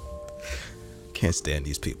 Can't stand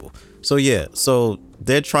these people. So yeah,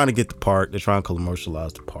 they're trying to get the park. They're trying to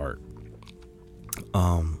commercialize the park.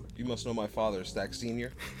 You must know my father, Stacks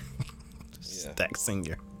Senior. Stacks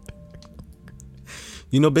Senior.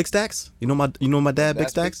 You know Big Stacks? You know my dad, Big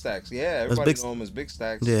Stacks? Big Stacks. Yeah, everybody know him as Big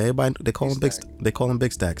Stacks. Yeah, everybody they call him Big. They call him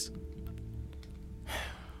Big Stacks.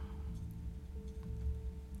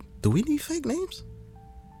 Do we need fake names?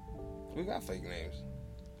 We got fake names.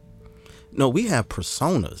 No, we have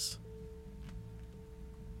personas.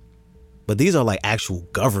 But these are like actual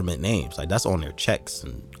government names. Like that's on their checks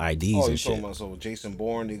and IDs and shit. About, so Jason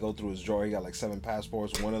Bourne, they go through his drawer. He got like 7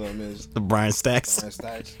 passports. One of them is the Brian Stacks.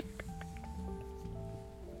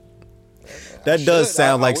 That does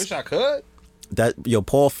sound like. I wish I could.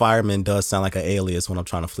 Paul Fireman does sound like an alias when I'm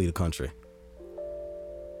trying to flee the country.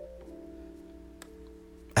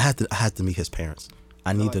 I had to meet his parents.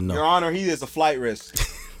 I need to know. Your Honor, he is a flight risk.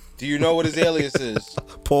 Do you know what his alias is?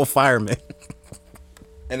 Paul Fireman.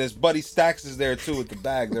 And his buddy Stacks is there too with the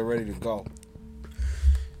bag. They're ready to go.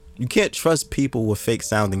 You can't trust people with fake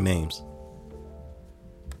sounding names.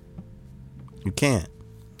 You can't.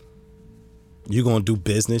 You're gonna do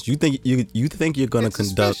business. You think you're gonna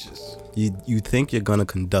conduct. You think you're gonna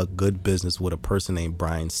conduct good business with a person named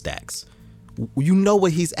Brian Stacks. You know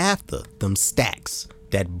what he's after. Them stacks,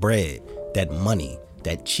 that bread, that money,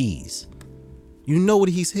 that cheese. You know what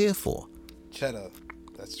he's here for. Cheddar,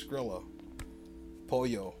 that Skrilla.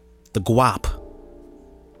 Pollo. The guap.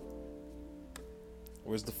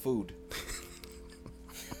 Where's the food?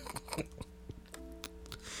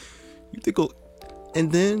 You think,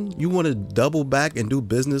 and then you want to double back and do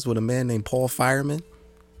business with a man named Paul Fireman?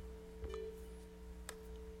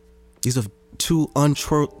 These are two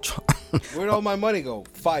untrue. Where'd all my money go?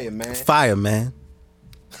 Fireman. Fireman.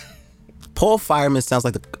 Paul Fireman sounds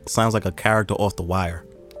like a character off The Wire.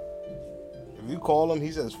 If you call him,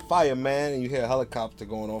 he says fireman, and you hear a helicopter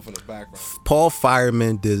going off in the background. Paul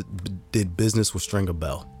Fireman did business with Stringer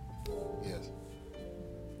Bell. Yes.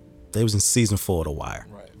 They was in season 4 of The Wire.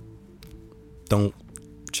 Right. Don't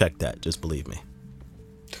check that. Just believe me.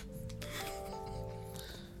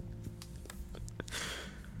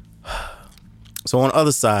 So on the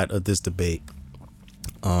other side of this debate,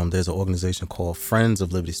 there's an organization called Friends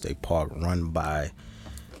of Liberty State Park, run by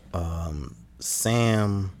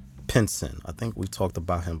Sam Pinson. I think we talked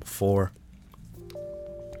about him before,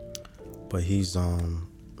 but he's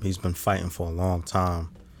been fighting for a long time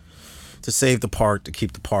to save the park, to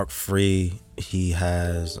keep the park free. He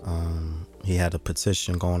had a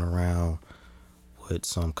petition going around with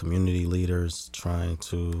some community leaders trying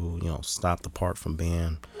to, stop the park from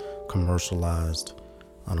being commercialized.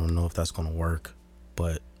 I don't know if that's going to work,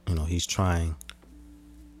 but he's trying,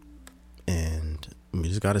 and we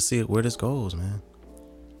just got to see where this goes, man.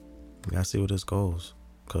 We got to see where this goes,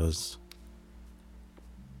 because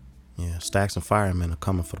Stacks and Firemen are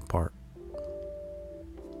coming for the park.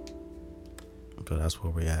 But that's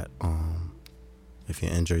where we're at. If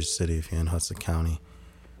you're in Jersey City, if you're in Hudson County,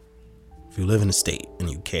 if you live in the state and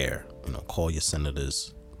you care, call your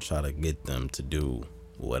senators, try to get them to do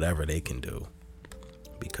whatever they can do,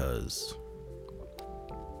 because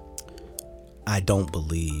I don't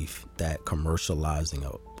believe that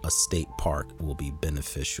commercializing a state park will be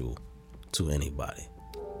beneficial to anybody.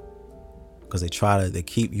 Because they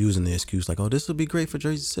keep using the excuse like, oh, this would be great for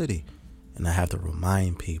Jersey City. And I have to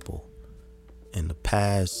remind people, in the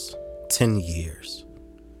past 10 years,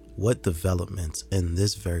 what developments in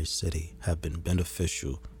this very city have been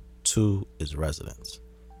beneficial to its residents?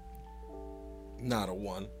 Not a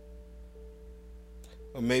one.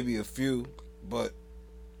 Or maybe a few, but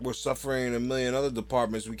we're suffering in a million other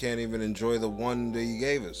departments. We can't even enjoy the one that you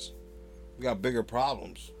gave us. We got bigger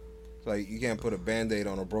problems. It's like you can't put a Band-Aid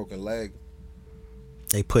on a broken leg.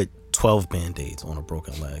 They put 12 Band-Aids on a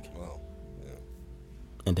broken leg. Well, yeah.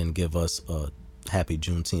 And then give us a happy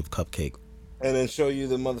Juneteenth cupcake. And then show you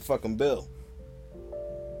the motherfucking bill.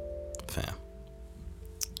 Fam.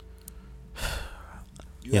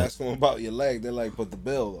 You ask them about your leg, they're like, but the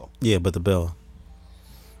bill though. Yeah, but the bill.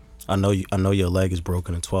 I know your leg is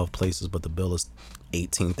broken in 12 places, but the bill is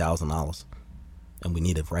 $18,000, and we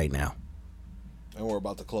need it right now. And we're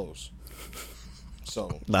about to close.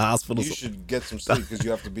 So the hospital. You should get some sleep because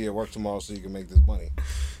you have to be at work tomorrow so you can make this money.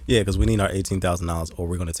 Yeah, because we need our $18,000, or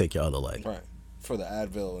we're gonna take your other leg. Right. For the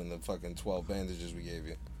Advil and the fucking 12 bandages we gave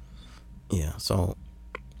you. Yeah. So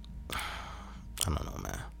I don't know,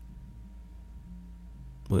 man.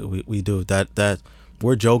 We do that.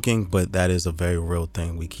 We're joking, but that is a very real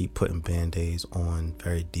thing. We keep putting Band-Aids on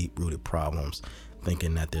very deep-rooted problems,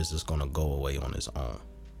 thinking that this is gonna go away on its own.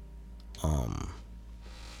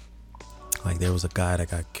 Like there was a guy that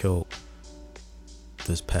got killed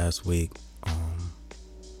this past week. I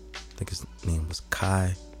think his name was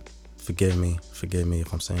Kai. Forgive me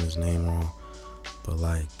if I'm saying his name wrong. But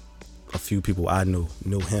like a few people I knew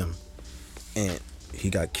him, and he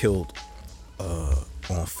got killed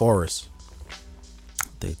on Forest.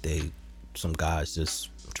 They some guys just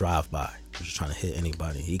drive by, just trying to hit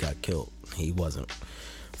anybody. He got killed. He wasn't,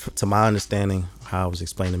 to my understanding, how it was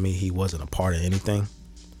explained to me, he wasn't a part of anything,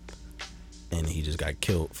 and he just got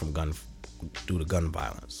killed due to gun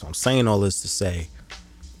violence. So I'm saying all this to say,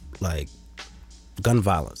 like, gun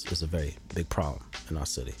violence is a very big problem in our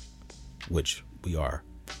city, which we are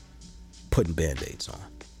putting Band-Aids on.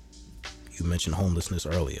 You mentioned homelessness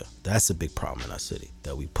earlier. That's a big problem in our city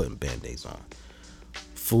that we putting Band-Aids on.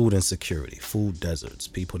 Food insecurity, food deserts,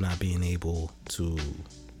 people not being able to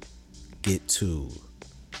get to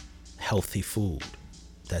healthy food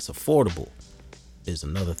that's affordable is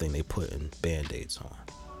another thing they put in Band-Aids on.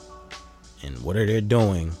 And what are they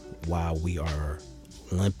doing while we are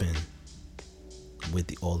limping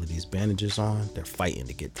with all of these bandages on? They're fighting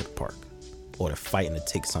to get to the park, or they're fighting to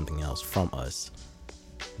take something else from us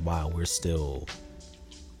while we're still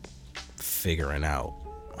figuring out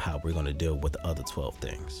how we're going to deal with the other 12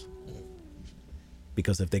 things.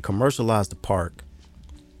 Because if they commercialize the park,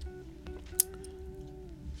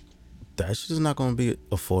 that's just not going to be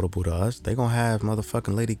affordable to us. They're going to have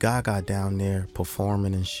motherfucking Lady Gaga down there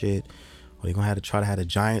performing and shit, or they're going to have to try to have the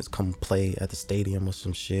Giants come play at the stadium or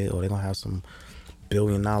some shit, or they're going to have some $1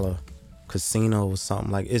 billion casino or something.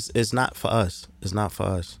 Like, it's not for us. It's not for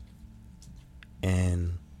us.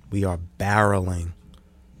 And we are barreling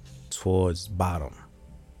towards bottom.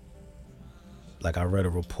 Like, I read a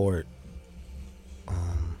report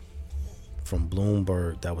from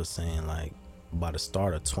Bloomberg that was saying, like, by the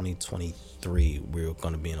start of 2023, we're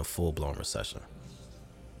going to be in a full-blown recession.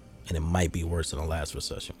 And it might be worse than the last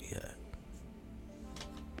recession we had.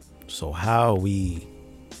 So how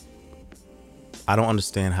I don't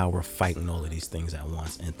understand how we're fighting all of these things at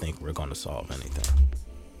once and think we're going to solve anything.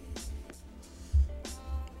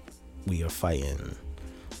 We are fighting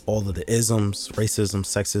all of the isms, racism,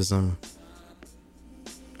 sexism,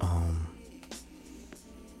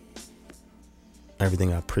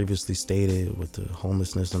 everything I previously stated with the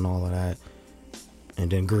homelessness and all of that,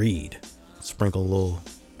 and then greed. Sprinkle a little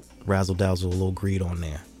razzle dazzle, a little greed on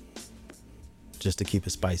there, just to keep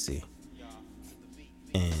it spicy.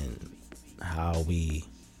 And how we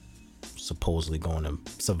supposedly going to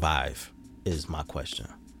survive is my question.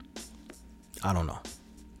 I don't know.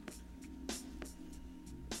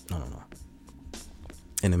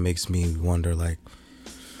 And it makes me wonder, like,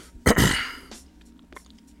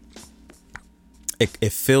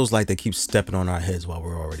 it feels like they keep stepping on our heads while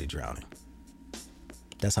we're already drowning.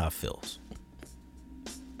 That's how it feels.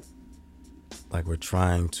 Like we're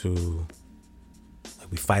trying to,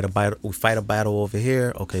 like, we fight a battle over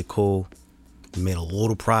here. Okay, cool. We made a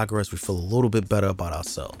little progress. We feel a little bit better about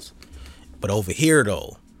ourselves. But over here,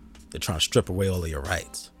 though, they're trying to strip away all of your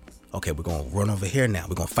rights. Okay, we're going to run over here now.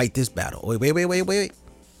 We're going to fight this battle. Wait. We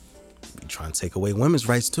trying to take away women's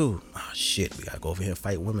rights, too. Oh, shit. We got to go over here and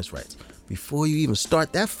fight women's rights. Before you even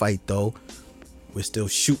start that fight, though, we're still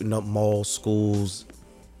shooting up malls, schools,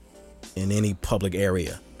 in any public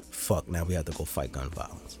area fuck, now we have to go fight gun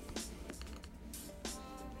violence.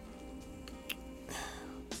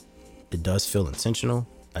 It does feel intentional.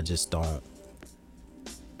 I just don't.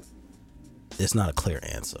 It's not a clear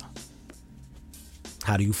answer.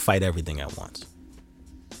 How do you fight everything at once?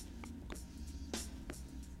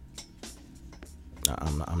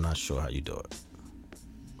 I'm not sure how you do it.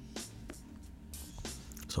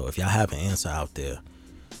 So if y'all have an answer out there,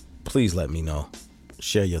 please let me know.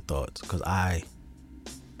 Share your thoughts, because I'm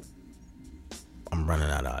running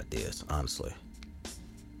out of ideas, honestly.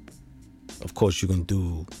 Of course, you can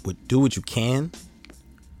do what you can,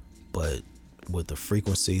 but with the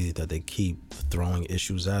frequency that they keep throwing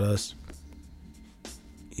issues at us,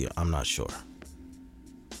 yeah, I'm not sure.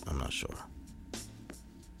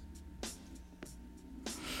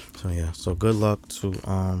 So yeah, so good luck to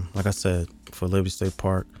like I said, for Liberty State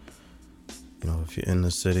Park. You know, if you're in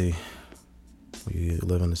the city, or you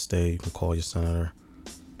live in the state, you can call your senator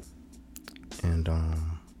and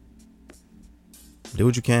do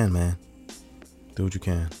what you can, man. Do what you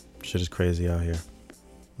can. Shit is crazy out here.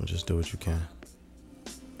 Just do what you can.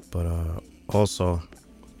 But also,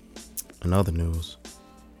 in other news,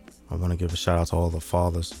 I want to give a shout out to all the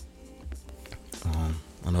fathers.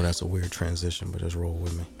 I know that's a weird transition, but just roll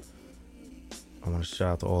with me. I want to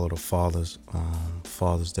shout out to all of the fathers.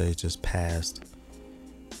 Father's Day just passed.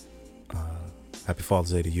 Happy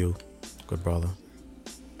Father's Day to you, good brother.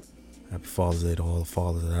 Happy Father's Day to all the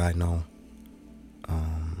fathers that I know.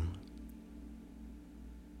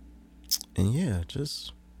 And yeah,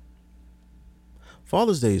 just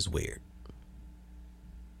Father's Day is weird.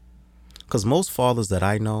 Because most fathers that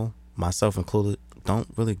I know, myself included, don't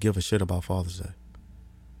really give a shit about Father's Day.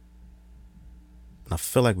 And I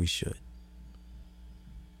feel like we should.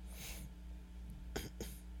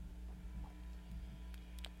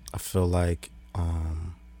 I feel like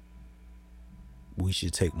we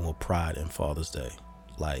should take more pride in Father's Day.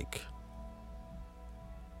 Like,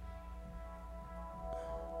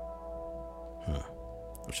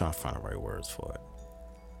 I'm trying to find the right words for it.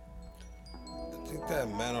 I think that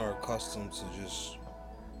men are accustomed to just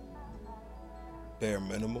bare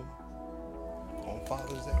minimum on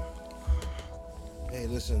Father's Day. Hey,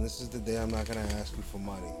 listen, this is the day I'm not going to ask you for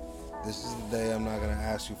money. This is the day I'm not going to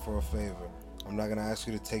ask you for a favor. I'm not going to ask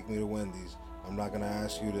you to take me to Wendy's. I'm not going to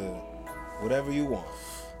ask you to whatever you want.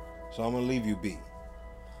 So I'm going to leave you be.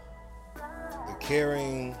 The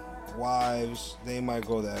caring wives, they might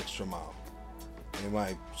go the extra mile. They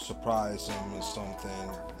might surprise him with something,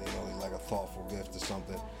 you know, like a thoughtful gift or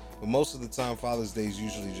something. But most of the time, Father's Day is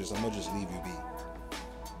usually just, I'm going to just leave you be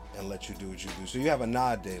and let you do what you do. So you have a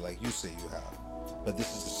nod day like you say you have. But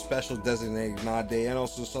this is a special designated nod day and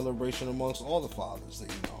also a celebration amongst all the fathers that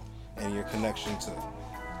you know. And your connection to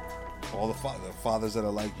all the fathers that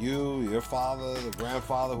are like you, your father, the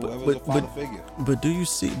grandfather, whoever's a father figure. But do you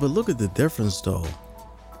see, but look at the difference though.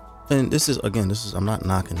 And this is, I'm not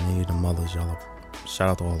knocking any of the mothers, y'all. Shout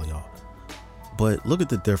out to all of y'all. But look at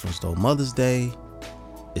the difference though. Mother's Day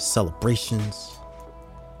is celebrations,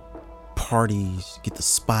 parties, you get to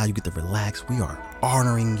spa, you get to relax. We are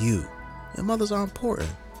honoring you. And mothers are important.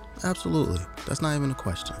 Absolutely. That's not even a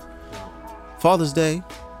question. Father's Day,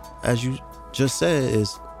 as you just said,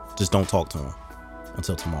 is just don't talk to him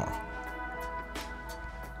until tomorrow.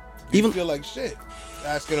 You feel like shit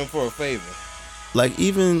asking him for a favor. Like,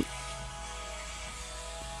 even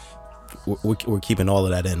we're keeping all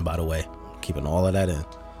of that in, by the way. Keeping all of that in.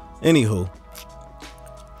 Anywho,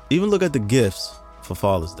 even look at the gifts for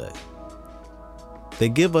Father's Day. They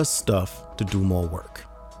give us stuff to do more work.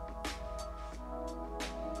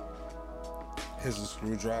 Here's a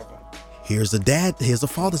screwdriver. Here's a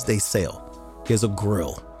Father's Day sale. Here's a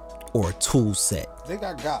grill or a tool set. They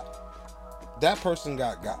got. That person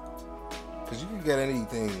got. Because you can get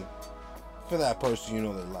anything for that person you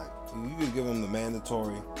know they like. You can give them the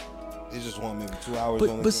mandatory. They just want maybe 2 hours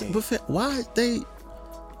on the game. But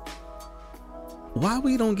why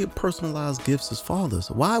we don't get personalized gifts as fathers?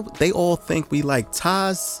 Why they all think we like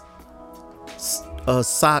ties,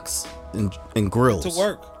 socks, and grills? To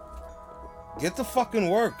work. Get the fucking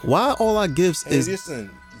work. Why all our gifts is...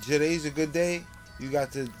 Listen, today's a good day. You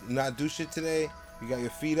got to not do shit today. You got your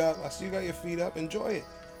feet up. I see you got your feet up. Enjoy it.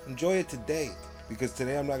 Enjoy it today. Because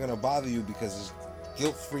today I'm not going to bother you because it's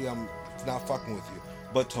guilt-free. I'm not fucking with you.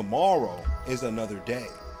 But tomorrow is another day.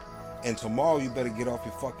 And tomorrow you better get off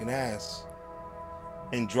your fucking ass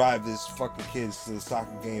and drive this fucking kids to the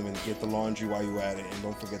soccer game and get the laundry while you at it. And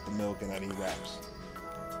don't forget the milk and any wraps.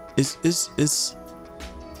 It's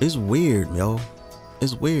weird, yo.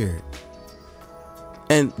 It's weird.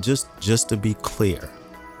 And just to be clear,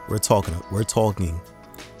 we're talking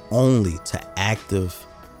only to active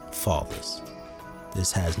fathers.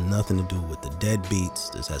 This has nothing to do with the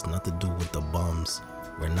deadbeats. This has nothing to do with the bums.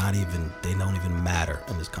 They don't even matter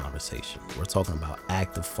in this conversation. We're talking about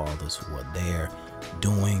active fathers who are there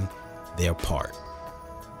doing their part,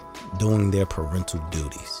 doing their parental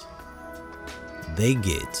duties. They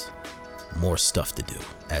get more stuff to do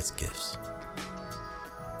as gifts.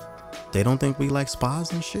 They don't think we like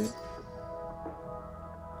spas and shit.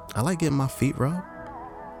 I like getting my feet rubbed.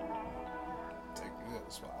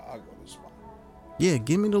 I'll go to the spa. Yeah,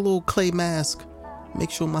 give me the little clay mask.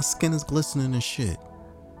 Make sure my skin is glistening and shit.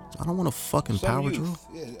 I don't want a fucking power drill.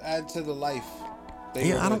 Yeah, add to the life. They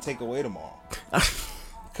Yeah, were I gonna don't- take away tomorrow.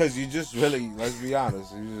 Because you just really, let's be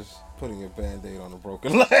honest, you're just putting a band-aid on a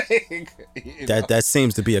broken leg. You know? That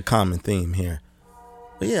seems to be a common theme here.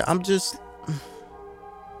 But yeah, I'm just...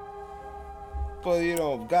 But you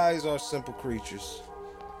know, guys are simple creatures.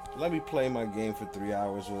 Let me play my game for 3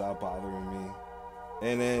 hours without bothering me,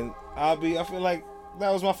 and then I feel like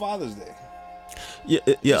that was my Father's Day. Yeah,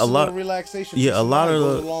 Just a lot little relaxation. Yeah, a lot of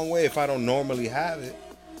goes a long way if I don't normally have it.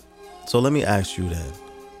 So let me ask you then.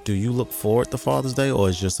 Do you look forward to Father's Day, or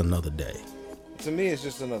it's just another day? To me, it's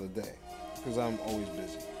just another day because I'm always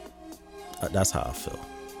busy. That's how I feel.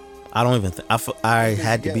 I don't even think I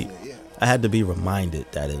had to be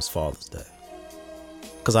reminded that it's Father's Day.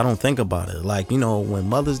 Cause I don't think about it. Like, you know, when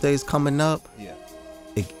Mother's Day is coming up, Yeah.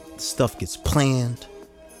 Stuff gets planned.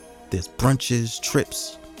 There's brunches,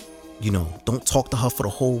 trips. You know, don't talk to her for the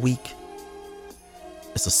whole week.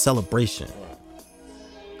 It's a celebration. Right.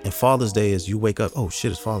 And Father's Day is you wake up, oh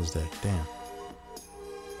shit, it's Father's Day. Damn.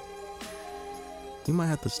 You might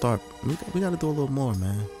have to start. We got to do a little more,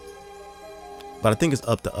 man. But I think it's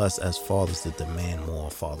up to us as fathers to demand more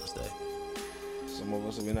on Father's Day. Some of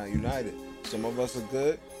us we're not united. Some of us are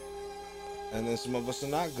good, and then some of us are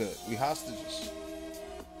not good. We hostages.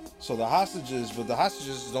 So the hostages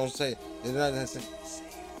don't say, they're not saying save me.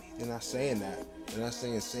 They're not saying that. They're not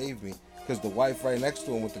saying save me, because the wife right next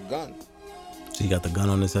to him with the gun. So you got the gun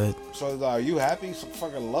on his head? So are you happy? So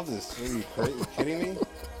fucking love this. Are you crazy? You kidding me?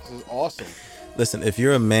 This is awesome. Listen, if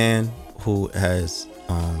you're a man who has,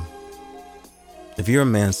 if you're a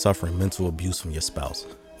man suffering mental abuse from your spouse,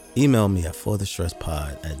 email me at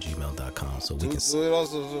forthestresspod@gmail.com so we can. Do it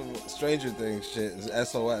also Stranger Things shit is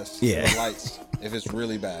SOS. Yeah. The lights. If it's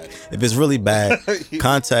really bad, If it's really bad,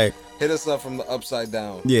 contact. hit us up from the upside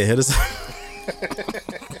down. Yeah, hit us.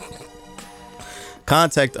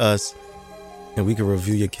 Contact us, and we can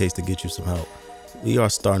review your case to get you some help. We are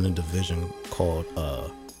starting a division called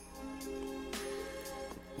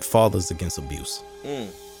Fathers Against Abuse.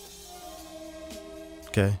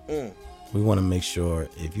 Okay. We want to make sure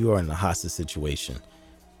if you are in a hostage situation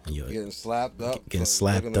and you're Getting slapped up, looking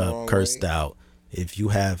the wrong cursed way. out, if you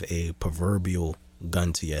have a proverbial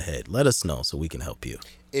gun to your head, let us know so we can help you.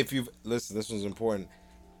 If you've listen, this one's important,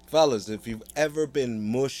 fellas. If you've ever been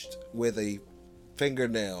mushed with a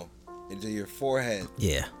fingernail into your forehead,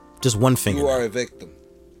 Yeah, just one finger. you are a victim.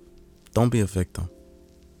 Don't be a victim.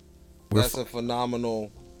 That's a phenomenal.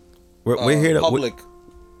 We're here to public.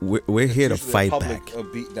 we're here to usually a fight public, back. A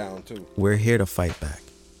beat down too. We're here to fight back.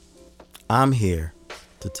 I'm here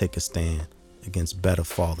to take a stand against better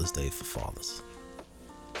Father's Day for fathers.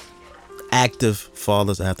 Active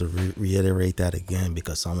fathers, I have to reiterate that again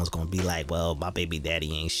because someone's going to be like, well, my baby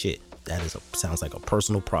daddy ain't shit. That sounds like a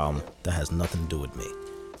personal problem that has nothing to do with me.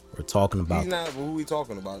 We're talking about... He's not who we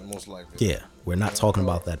talking about, most likely. Yeah, we're not talking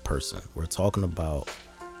about that person. We're talking about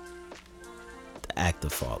the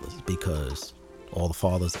active fathers because all the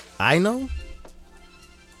fathers I know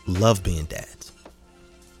love being dads.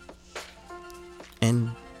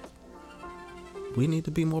 And we need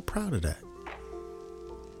to be more proud of that.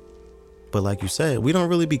 But like you said, we don't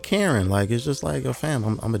really be caring. Like, it's just like, oh,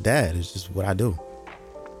 fam, I'm a dad. It's just what I do.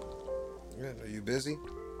 Yeah, are you busy?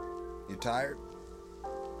 You tired?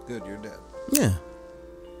 Good, you're dead. Yeah.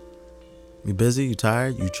 You busy? You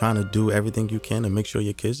tired? You trying to do everything you can to make sure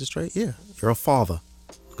your kids are straight? Yeah. You're a father.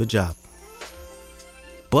 Good job.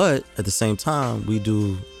 But at the same time, we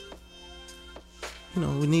do,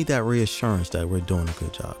 we need that reassurance that we're doing a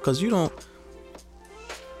good job. Because you don't,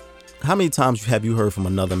 how many times have you heard from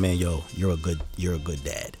another man, yo, you're a good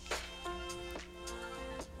dad?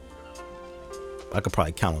 I could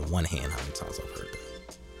probably count on one hand how many times I've heard that.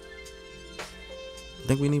 I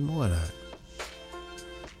think we need more of that.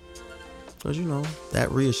 Because,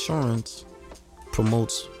 that reassurance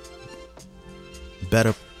promotes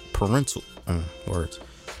better parental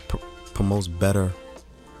promotes better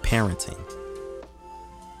parenting.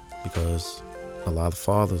 Because a lot of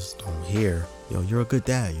fathers don't hear, yo, you're a good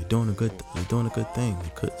dad. You're doing a good thing.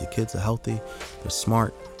 Your kids are healthy. They're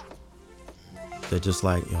smart. They're just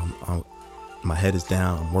like, my head is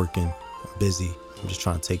down. I'm working. I'm busy. I'm just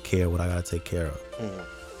trying to take care of what I gotta take care of.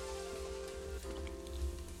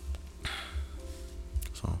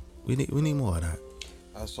 So we need more of that.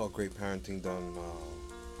 I saw great parenting done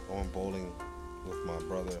going bowling with my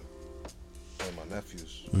brother and my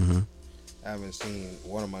nephews. I haven't seen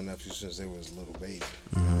one of my nephews since they was little baby.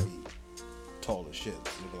 He tall as shit,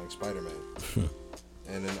 looking like Spider-Man.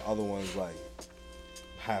 And then the other one's like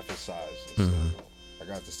half his size. So I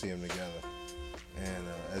got to see them together. And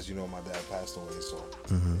as you know, my dad passed away, so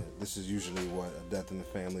this is usually what a death in the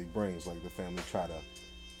family brings. Like the family try to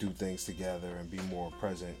do things together and be more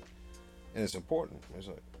present, and it's important. It's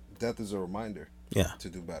like death is a reminder, to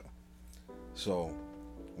do better. So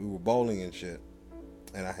we were bowling and shit,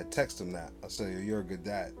 and I had texted him that. I said, "You're a good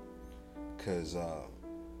dad," because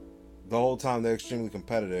the whole time they're extremely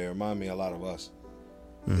competitive. They remind me a lot of us.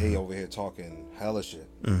 They over here talking hella shit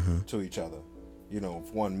to each other. You know,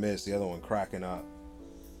 if one missed, the other one cracking up.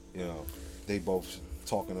 You know, they both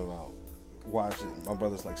talking about watching. My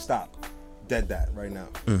brother's like, stop, dead that right now.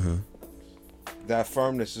 That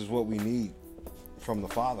firmness is what we need from the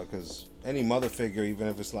father, because any mother figure, even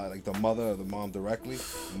if it's like the mother or the mom directly,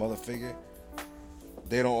 the mother figure,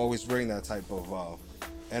 they don't always bring that type of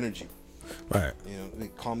energy. Right. You know, they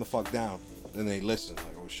calm the fuck down, then they listen.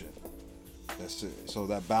 Like, oh shit, that's it. So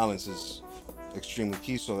that balance is extremely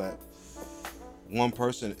key, so that one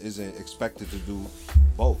person isn't expected to do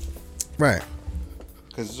both. Right.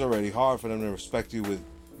 Because it's already hard for them to respect you with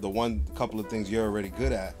the one couple of things you're already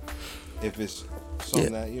good at, if it's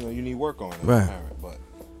something that you need work on as a parent. But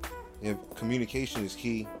if communication is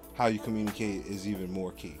key, how you communicate is even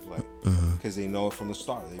more key. Like, because they know it from the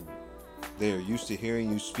start. They're used to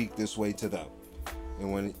hearing you speak this way to them.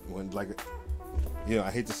 And when like,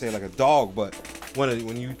 I hate to say like a dog, but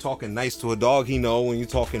when you talking nice to a dog, he know. When you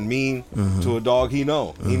talking mean to a dog, he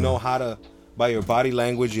know. He know how to, by your body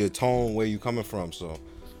language, your tone, where you coming from. So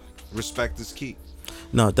respect is key.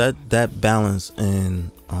 No, that balance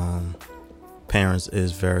in parents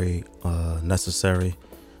is very necessary.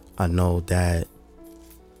 I know that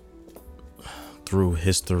through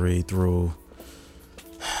history, through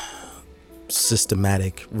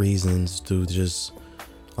systematic reasons, through just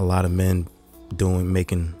a lot of men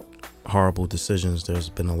making horrible decisions, there's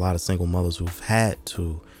been a lot of single mothers who've had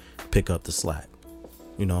to pick up the slack,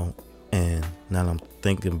 and now that I'm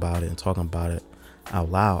thinking about it and talking about it out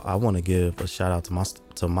loud, I want to give a shout out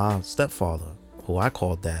to my stepfather, who I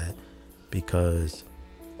call dad, because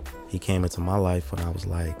he came into my life when I was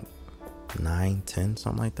like 9, 10,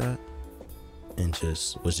 something like that, and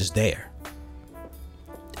was just there.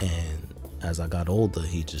 And as I got older,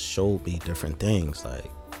 he just showed me different things, like,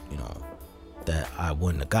 that I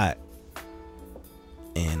wouldn't have got.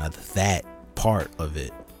 And that part of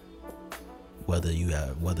it, whether you're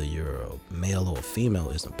a male or a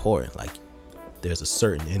female, is important. Like, there's a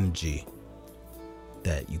certain energy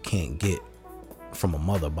that you can't get from a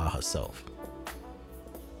mother by herself.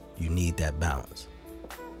 You need that balance.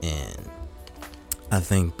 And I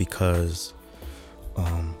think because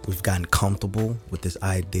we've gotten comfortable with this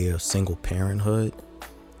idea of single parenthood,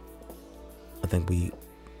 I think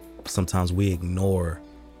sometimes we ignore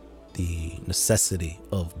the necessity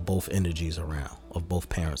of both energies around, of both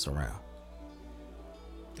parents around.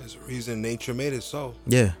 There's a reason nature made it so.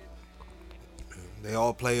 Yeah. They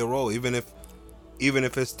all play a role, even if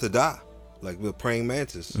it's to die, like with praying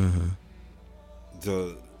mantis.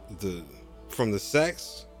 The from the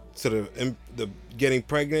sex to the getting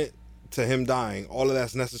pregnant to him dying, all of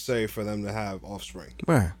that's necessary for them to have offspring.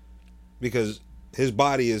 Right. Because his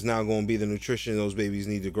body is now going to be the nutrition those babies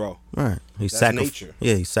need to grow. Right. That's nature.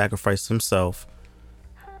 Yeah, he sacrificed himself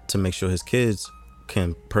to make sure his kids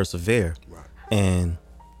can persevere. Right. And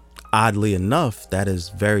oddly enough, that is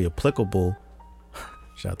very applicable.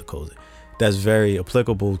 Shout out to Cozy. That's very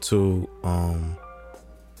applicable to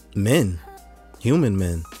men, human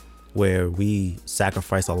men, where we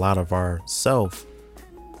sacrifice a lot of ourself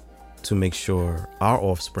to make sure our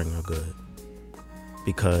offspring are good.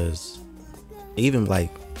 Because even like,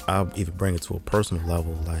 I'll even bring it to a personal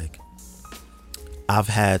level, like, I've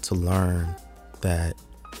had to learn that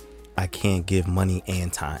I can't give money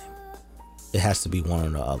and time. It has to be one or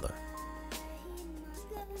the other.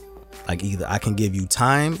 Like, either I can give you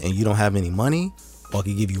time and you don't have any money, or I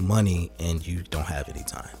can give you money and you don't have any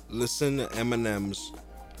time. Listen to Eminem's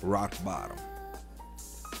Rock Bottom.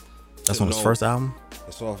 That's on his first album?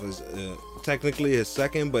 It's off his technically his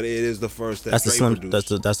second, but it is the first that that's the Slim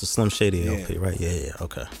produced. That's the Slim Shady LP, right? Yeah,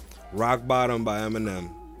 okay. Rock Bottom by Eminem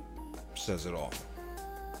says it all.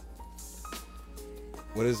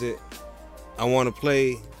 What is it? I want to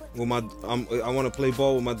play with I want to play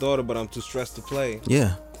ball with my daughter, but I'm too stressed to play.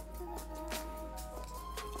 Yeah.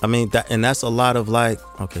 I mean that's a lot of like,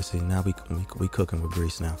 okay, see, now we cooking with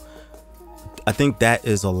grease now. I think that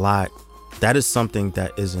is a lot. That is something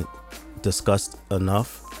that isn't discussed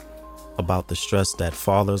enough about the stress that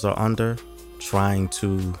fathers are under trying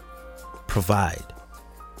to provide.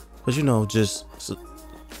 Because, you know, just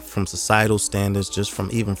from societal standards, just from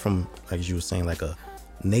even from, like you were saying, like a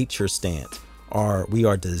nature stance, we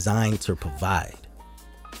are designed to provide.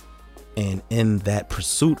 And in that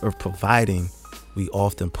pursuit of providing, we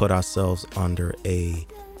often put ourselves under a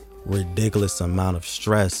ridiculous amount of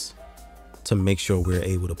stress to make sure we're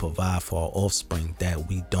able to provide for our offspring that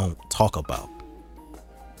we don't talk about,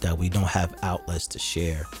 that we don't have outlets to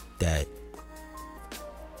share, that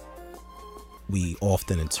we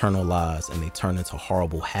often internalize, and they turn into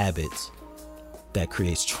horrible habits that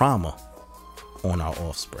creates trauma on our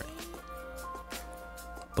offspring.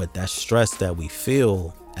 But that stress that we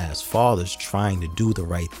feel as fathers trying to do the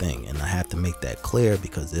right thing, and I have to make that clear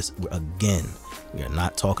because this, again, we are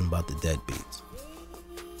not talking about the deadbeats.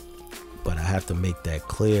 But I have to make that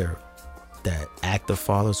clear that active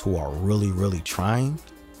fathers who are really, really trying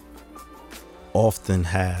often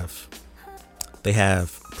have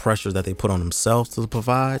pressure that they put on themselves to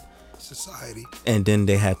provide. Society. And then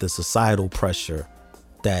they have the societal pressure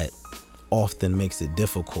that often makes it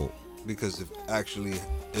difficult. Because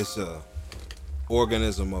it's a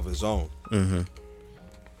organism of its own. Mm-hmm.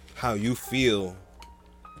 How you feel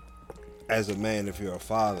as a man, if you're a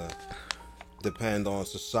father, depend on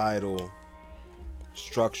societal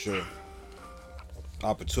structure,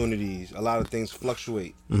 opportunities. A lot of things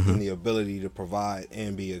fluctuate in the ability to provide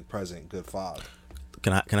and be a present good father.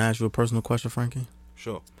 Can I ask you a personal question, Frankie?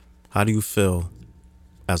 Sure. How do you feel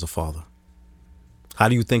as a father? How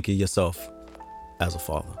do you think of yourself as a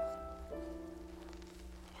father?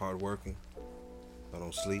 Hardworking. I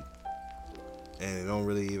don't sleep. And it don't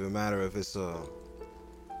really even matter if it's a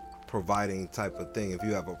providing type of thing. If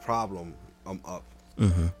you have a problem, I'm up.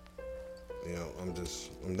 Mm-hmm. You know,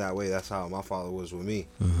 I'm that way. That's how my father was with me.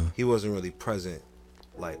 Mm-hmm. He wasn't really present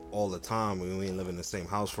like all the time. We didn't live in the same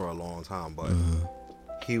house for a long time, but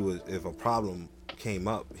he was, if a problem came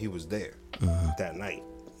up, he was there that night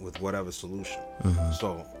with whatever solution.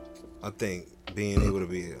 So I think being able to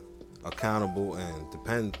be accountable and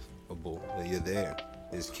dependable, that you're there,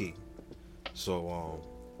 is key. So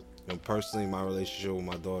personally, my relationship with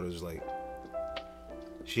my daughter is like,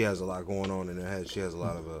 she has a lot going on in her head. She has a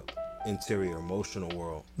lot of a interior emotional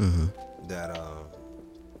world that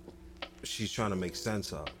she's trying to make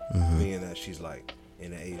sense of, being that she's like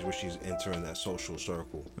in an age where she's entering that social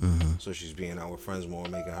circle. So she's being out with friends more,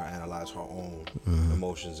 making her analyze her own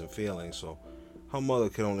emotions and feelings. So her mother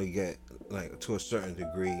can only get like to a certain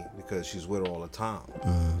degree because she's with her all the time.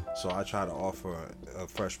 So I try to offer a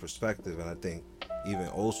fresh perspective, and I think even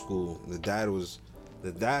old school, the dad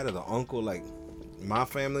or the uncle, like my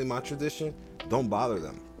family, my tradition, don't bother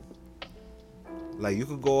them. Like, you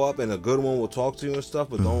could go up and a good one will talk to you and stuff,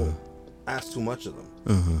 but don't ask too much of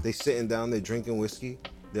them. They sitting down, they drinking whiskey,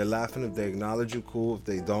 they're laughing. If they acknowledge you, cool. If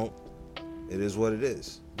they don't, it is what it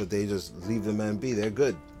is. But they just leave the men be. They're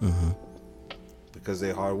good. Because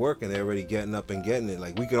they're hard work and they're already getting up and getting it.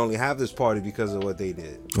 Like, we could only have this party because of what they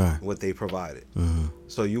did, what they provided.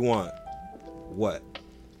 So you want what?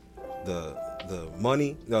 The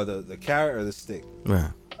money? No, the carrot or the stick?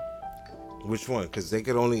 Right. Which one? Because they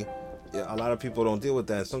could only... a lot of people don't deal with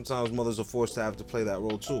that. Sometimes mothers are forced to have to play that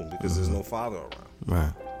role too because there's no father around.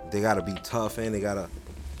 Right. They gotta be tough and they gotta.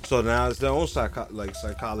 So now it's their own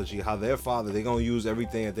psychology. How their father, they're gonna use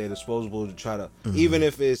everything at their disposal to try to, even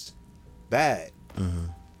if it's bad,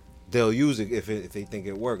 they'll use it if they think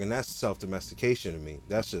it works. And that's self-domestication to me.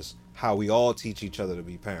 That's just how we all teach each other to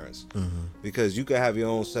be parents. Because you could have your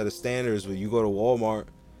own set of standards, but you go to Walmart,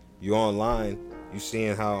 you're online, you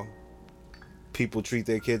seeing how people treat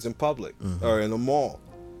their kids in public or in the mall.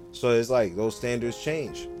 So it's like those standards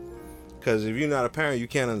change. Because if you're not a parent, you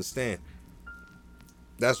can't understand.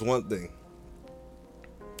 That's one thing.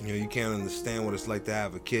 You know, you can't understand what it's like to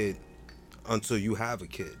have a kid until you have a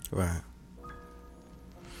kid. Right.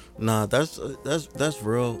 Nah, that's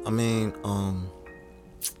real. I mean,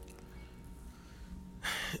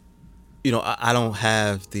 you know, I don't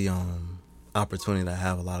have the opportunity to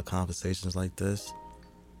have a lot of conversations like this,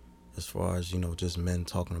 as far as, you know, just men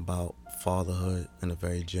talking about fatherhood in a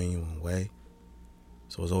very genuine way.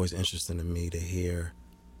 So it's always interesting to me to hear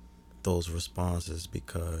those responses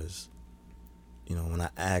because, you know, when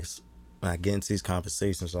I get into these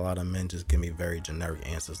conversations, a lot of men just give me very generic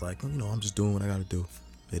answers like, you know, I'm just doing what I gotta do.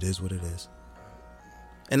 It is what it is.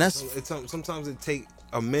 And that's... Sometimes it take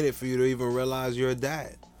a minute for you to even realize you're a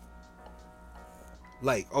dad.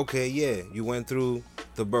 Like, okay, yeah, you went through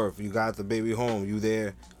the birth, you got the baby home, you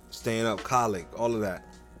there, staying up, colic, all of that.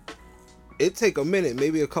 It take a minute,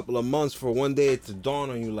 maybe a couple of months for one day it to dawn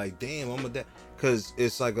on you, like, damn, I'm a dad. Because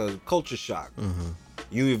it's like a culture shock. Mm-hmm.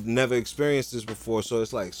 You've never experienced this before, so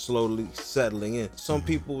it's like slowly settling in. Some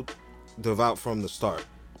people devout from the start.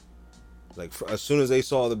 Like, as soon as they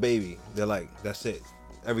saw the baby, they're like, that's it.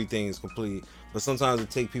 Everything is complete. But sometimes it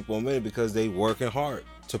take people a minute because they working hard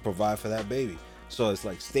to provide for that baby. So it's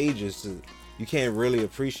like stages. You can't really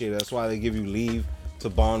appreciate it. That's why they give you leave to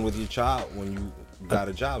bond with your child when you got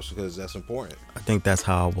a job, because that's important. I think that's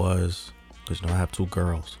how I was, because I have 2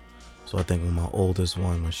 girls. So I think when my oldest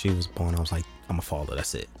one, when she was born, I was like, I'm a father,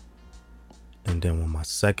 that's it. And then when my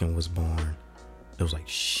second was born, it was like,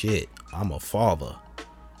 shit, I'm a father.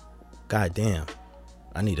 God damn,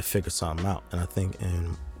 I need to figure something out. And I think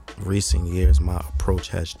in recent years, my approach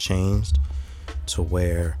has changed to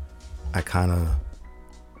where I kind of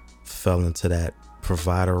fell into that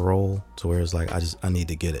provider role, to where it's like, I need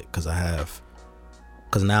to get it, because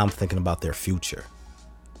now I'm thinking about their future.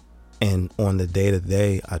 And on the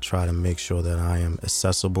day-to-day, I try to make sure that I am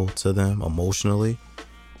accessible to them emotionally,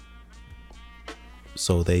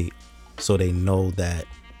 so they know that,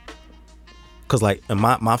 because like in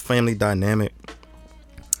my family dynamic,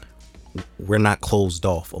 we're not closed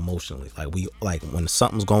off emotionally. Like when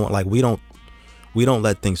something's going, like we don't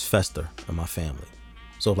let things fester in my family.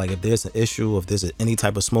 So like if there's an issue, if there's any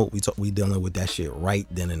type of smoke, we dealing with that shit right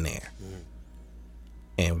then and there.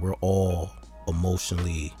 And we're all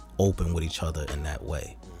emotionally open with each other in that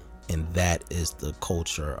way. And that is the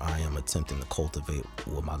culture I am attempting to cultivate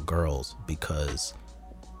with my girls, because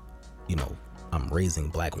I'm raising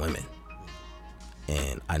black women,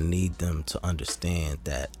 and I need them to understand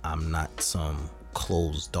that I'm not some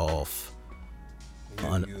closed off.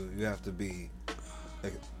 You have to be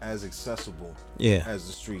as accessible as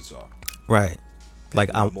the streets are. Right.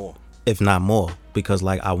 Like if not more, because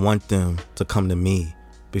like I want them to come to me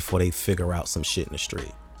before they figure out some shit in the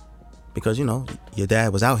street. Because, your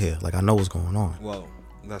dad was out here. Like, I know what's going on. Well,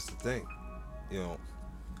 that's the thing.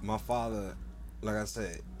 My father, like I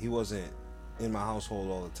said, he wasn't in my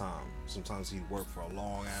household all the time. Sometimes he'd work for a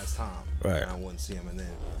long ass time. Right. And I wouldn't see him. And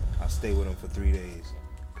then I'd stay with him for 3 days,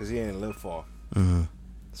 because he didn't live far. Mm-hmm.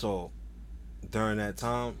 So during that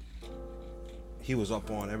time, he was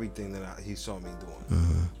up on everything that he saw me doing.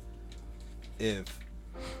 Mm-hmm. If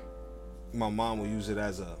my mom would use it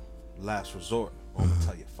as a last resort, I'm going to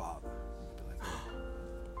tell your father.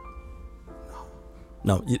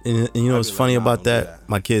 No, and what's funny about that?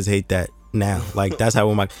 My kids hate that now. Like, that's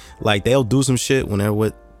how they'll do some shit when they're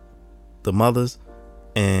with the mothers,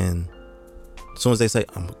 and as soon as they say,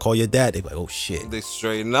 I'm gonna call your dad, they be like, oh shit. They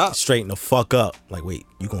straighten up. Straighten the fuck up. Like, wait,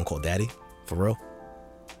 you gonna call daddy? For real?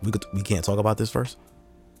 We can't talk about this first?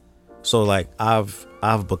 So like I've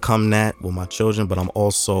become that with my children, but I'm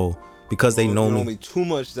also, because they know me. Don't be too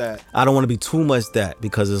much that. I don't want to be too much that,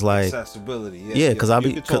 because it's like accessibility. Yeah, because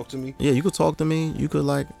you could talk to me. Yeah, you could talk to me. You could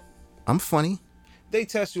like, I'm funny. They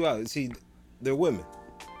test you out. See, they're women.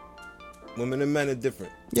 Women and men are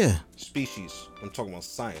different. Yeah. Species. I'm talking about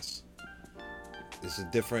science. It's a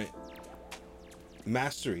different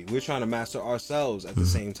mastery. We're trying to master ourselves at the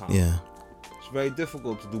same time. Yeah. It's very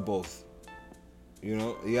difficult to do both.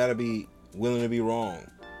 You gotta be willing to be wrong.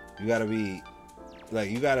 You gotta be. Like,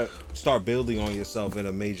 you gotta start building on yourself in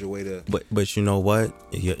a major way to. But you know what?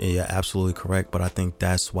 You're absolutely correct. But I think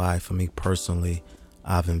that's why, for me personally,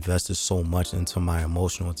 I've invested so much into my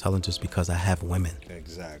emotional intelligence, because I have women.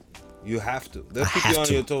 Exactly. You have to. They'll keep you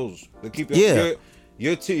on your toes. They'll keep you. Yeah.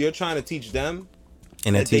 You're trying to teach them,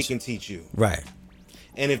 and that they can teach you. Right.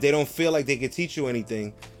 And if they don't feel like they can teach you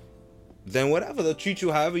anything, then whatever, they'll treat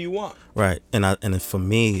you however you want. Right. And for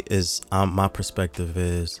me my perspective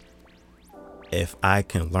is, if I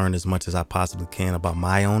can learn as much as I possibly can about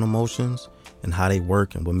my own emotions and how they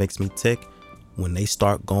work and what makes me tick, when they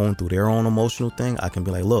start going through their own emotional thing, I can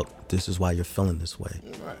be like, look, this is why you're feeling this way.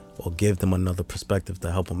 Right. Or give them another perspective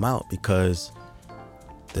to help them out, because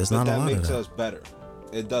there's not a lot of that. That makes us better.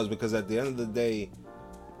 It does, because at the end of the day,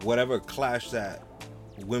 whatever clash that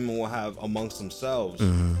women will have amongst themselves,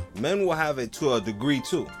 men will have it to a degree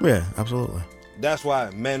too. Yeah, absolutely. That's why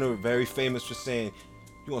men are very famous for saying,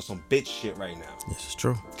 you want some bitch shit right now. This is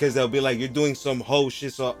true. Because they'll be like, you're doing some hoe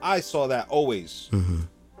shit. So I saw that always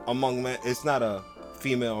among men. It's not a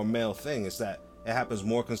female or male thing. It's that it happens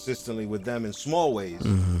more consistently with them in small ways.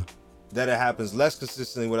 That it happens less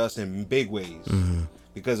consistently with us in big ways.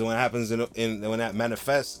 Because when it happens when that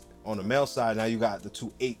manifests on the male side, now you got the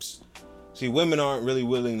two apes. See, women aren't really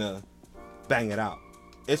willing to bang it out.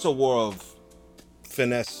 it's a war of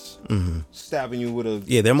finesse, stabbing you with a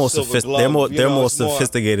Yeah, they're more silver glove, they're more it's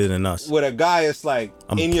sophisticated than us. With a guy, it's like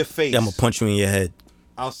in your face. I'm gonna punch you in your head.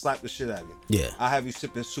 I'll slap the shit out of you. Yeah. I'll have you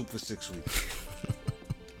sipping soup for 6 weeks.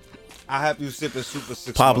 I'll have you sipping soup for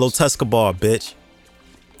 6 Pablo months. Escobar, bitch.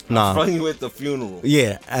 Nah. I'll you at the funeral.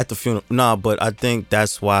 Yeah, at the funeral. Nah, but I think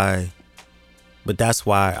that's why. But that's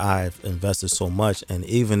why I've invested so much, and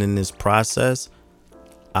even in this process,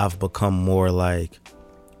 I've become more like,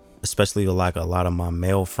 especially like a lot of my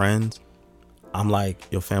male friends, I'm like,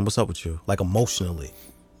 yo fam, what's up with you? Like emotionally.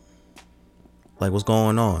 Like what's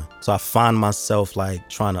going on? So I find myself like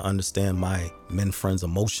trying to understand my men friends'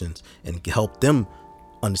 emotions and help them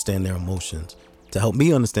understand their emotions, to help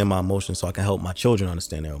me understand my emotions so I can help my children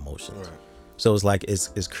understand their emotions. Right. So it's like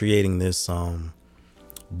it's creating this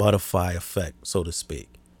butterfly effect, so to speak,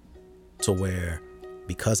 to where,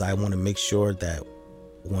 because I want to make sure that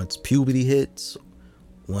once puberty hits,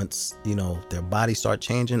 once their bodies start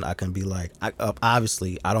changing, I can be like,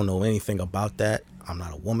 obviously I don't know anything about that. I'm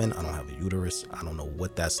not a woman. I don't have a uterus. I don't know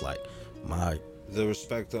what that's like. The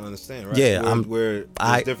respect to understand, right? Yeah,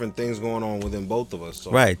 there's different things going on within both of us.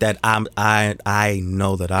 So. Right, that I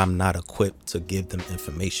know that I'm not equipped to give them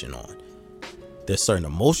information on. There's certain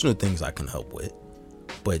emotional things I can help with,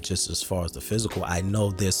 but just as far as the physical, I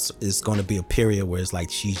know this is going to be a period where it's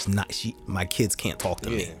like my kids can't talk to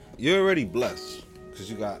me. You're already blessed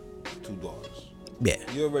because you got 2 daughters. Yeah,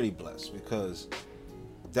 you're already blessed because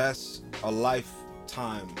that's a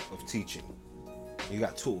lifetime of teaching. You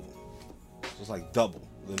got 2 of them, so it's like double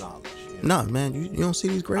the knowledge. Nah, man, you don't see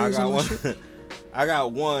these grades. I got one. I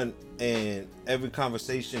got one, and every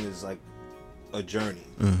conversation is like a journey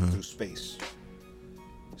through space.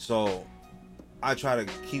 So I try to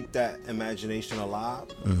keep that imagination alive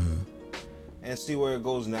and see where it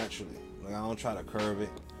goes naturally. Like I don't try to curve it.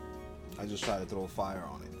 I just try to throw fire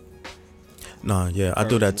on it. No, yeah, I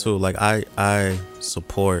do that too. Like I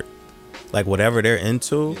support, like whatever they're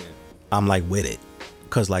into, I'm like with it,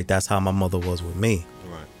 cause like that's how my mother was with me.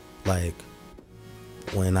 Right. Like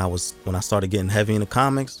when I started getting heavy into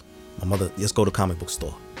comics, my mother, let's go to comic book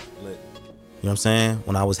store. Lit. You know what I'm saying?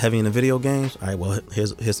 When I was heavy into video games, all right, well,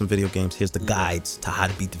 here's some video games. Here's the guides to how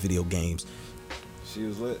to beat the video games. She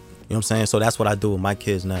was lit. You know what I'm saying? So that's what I do with my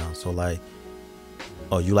kids now. So like,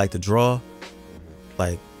 oh, you like to draw?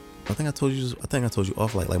 Like, I think I told you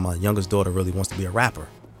off. Like my youngest daughter really wants to be a rapper.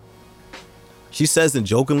 She says it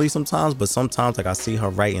jokingly sometimes, but sometimes like I see her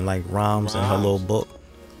writing like rhymes in her little book.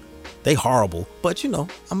 They horrible, but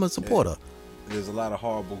I'm a supporter. There's a lot of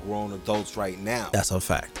horrible grown adults right now. That's a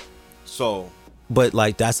fact. So, but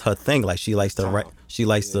like that's her thing. Like she likes to write. She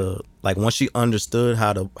likes to like once she understood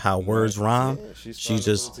how words rhyme. She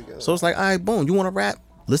just so it's like, all right, boom. You want to rap?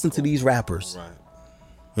 Listen to these rappers. Right. You know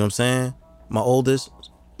what I'm saying? My oldest,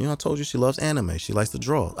 I told you she loves anime. She likes to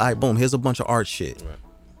draw. All right, boom. Here's a bunch of art shit. Right.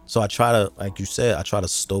 So I try to, like you said, I try to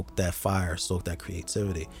stoke that fire, stoke that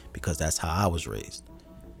creativity, because that's how I was raised.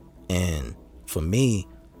 And for me,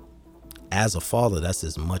 as a father, that's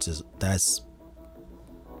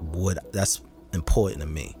important to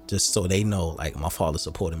me. Just so they know, like, my father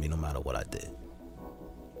supported me no matter what I did.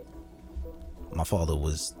 My father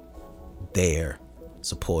was there,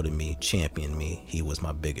 supported me, championed me. He was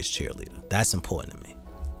my biggest cheerleader. That's important to me,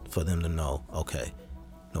 for them to know, okay,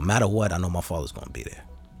 no matter what, I know my father's gonna be there.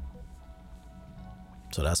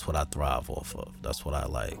 So that's what I thrive off of. That's what I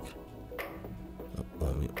like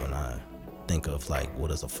when I think of, like, what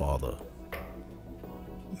does a father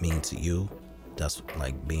mean to you? That's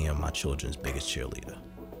like being my children's biggest cheerleader.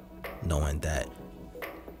 Knowing that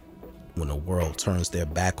when the world turns their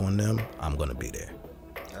back on them, I'm gonna be there.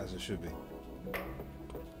 As it should be.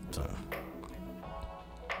 So,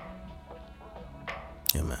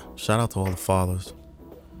 yeah, man. Shout out to all the fathers.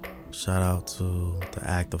 Shout out to the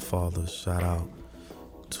active fathers. Shout out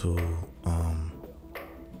to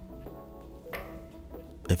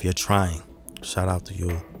if you're trying, shout out to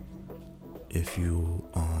you. If you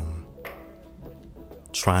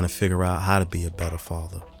trying to figure out how to be a better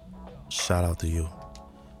father, shout out to you.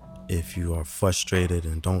 If you are frustrated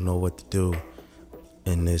and don't know what to do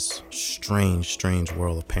in this strange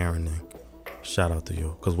world of parenting, shout out to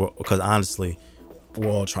you. Because honestly, we're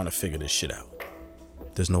all trying to figure this shit out.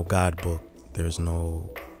 There's no guidebook. There's no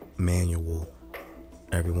manual.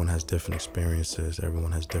 Everyone has different experiences.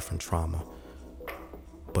 Everyone has different trauma.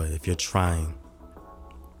 But if you're trying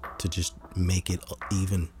to just make it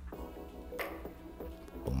even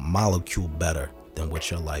a molecule better than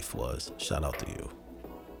what your life was, shout out to you.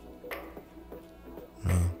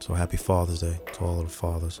 Man, so happy Father's Day to all of the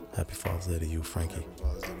fathers. Happy Father's Day to you, Frankie. Happy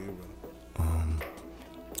Father's Day to you, bro.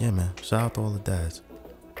 Yeah, man. Shout out to all the dads.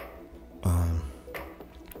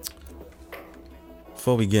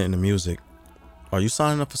 Before we get into music, are you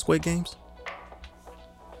signing up for Squid Games?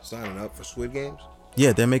 Signing up for Squid Games?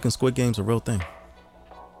 Yeah, they're making Squid Games a real thing.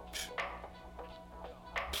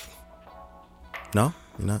 No,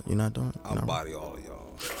 you're not doing it. I'll body all of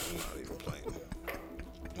y'all. I'm not even playing.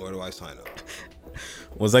 Where do I sign up?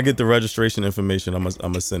 Once I get the registration information, I'm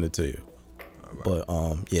gonna send it to you. Right. But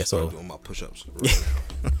yeah, so doing my push-ups right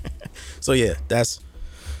now. So yeah, that's,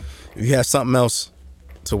 if you have something else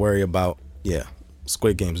to worry about, yeah,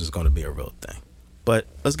 Squid Games is gonna be a real thing. But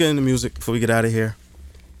let's get into music before we get out of here.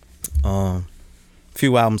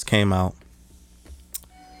 Few albums came out.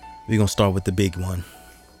 We're gonna start with the big one.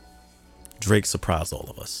 Drake surprised all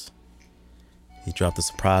of us. He dropped a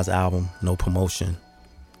surprise album, no promotion.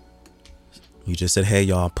 He just said, hey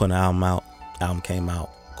y'all, put an album out. Album came out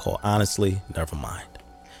called Honestly Nevermind.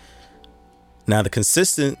 Now the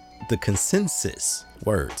consensus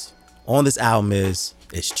words on this album is,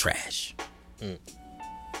 it's trash. I'm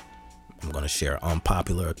gonna share an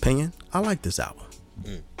unpopular opinion. I like this album.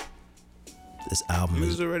 This album you is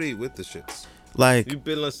was already with the shits. like, You've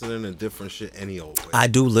been listening to different shit any old way. I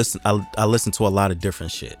do listen. I listen to a lot of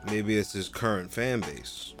different shit. Maybe it's his current fan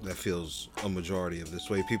base that feels a majority of this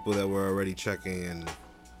way. People that were already checking and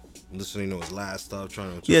listening to his last stuff,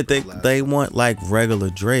 trying to they want like regular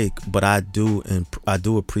Drake, but I do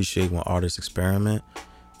appreciate when artists experiment.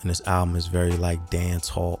 And this album is very like not dance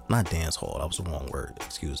hall. That was the wrong word.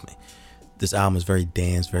 Excuse me. This album is very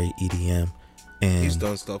dance, very EDM. And he's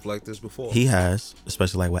done stuff like this before. He has,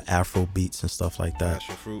 especially like with Afro beats and stuff like that.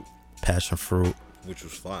 Passion Fruit, which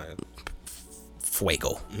was fire.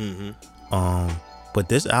 Fuego. But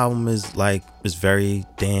this album is very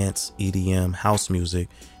dance, EDM, house music,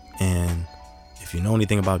 and if you know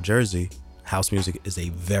anything about Jersey, house music is a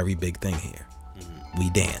very big thing here. We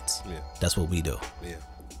dance. Yeah. That's what we do. Yeah.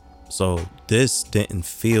 So this didn't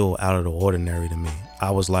feel out of the ordinary to me.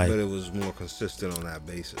 I was like, but it was more consistent on that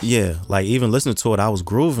basis. Yeah, like even listening to it, I was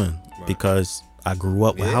grooving because I grew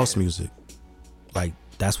up with house music. Like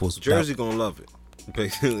that's what's Jersey gonna love it.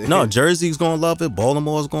 Basically. No, Jersey's gonna love it.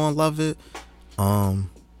 Baltimore's gonna love it. The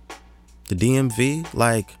DMV,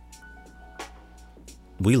 like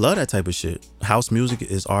we love that type of shit. House music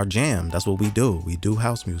is our jam. That's what we do. We do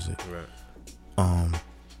house music. Right.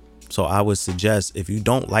 So I would suggest, if you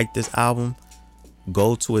don't like this album,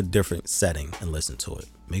 go to a different setting and listen to it.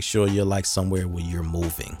 Make sure you're like somewhere where you're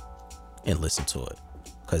moving and listen to it,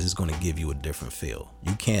 because it's going to give you a different feel.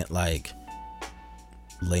 You can't like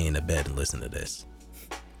lay in the bed and listen to this,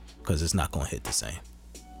 because it's not going to hit the same.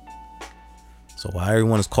 So while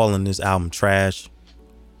everyone is calling this album trash,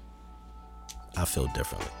 I feel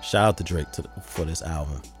differently. Shout out to Drake for this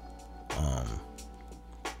album.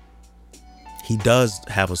 He does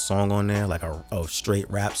have a song on there, like a straight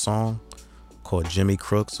rap song called Jimmy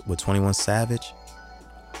Crooks with 21 Savage.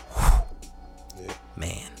 Yeah.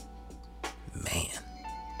 Man.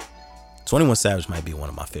 21 Savage might be one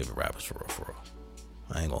of my favorite rappers for real.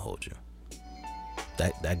 I ain't gonna hold you.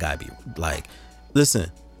 That guy be like, listen,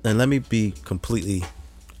 and let me be completely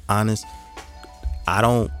honest.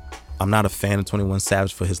 I'm not a fan of 21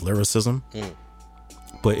 Savage for his lyricism,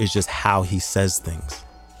 but it's just how he says things.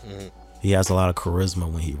 He has a lot of charisma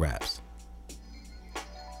when he raps.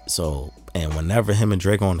 So, and whenever him and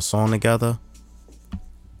Drake are on a song together,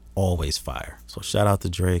 always fire. So shout out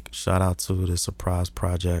to Drake. Shout out to the Surprise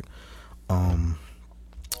Project.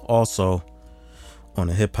 Also, on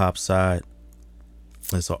the hip hop side,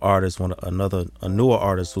 there's an artist, a newer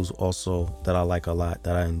artist who's also, that I like a lot,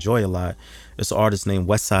 that I enjoy a lot. It's an artist named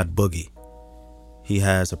Westside Boogie. He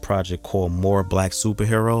has a project called More Black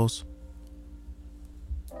Superheroes.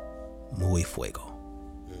 Muy fuego.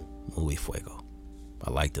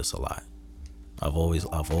 I like this a lot. I've always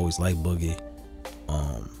liked Boogie.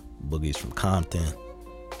 Boogie's from Compton.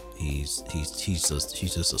 He's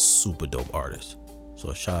just a super dope artist.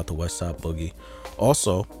 So shout out to Westside Boogie.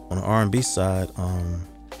 Also on the R&B side,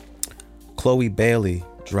 Chloe Bailey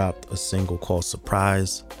dropped a single called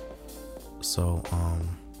Surprise. So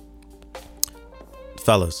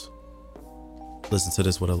fellas, listen to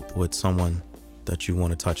this with someone that you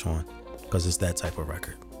want to touch on, because it's that type of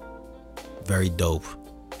record. Very dope.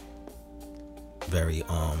 Very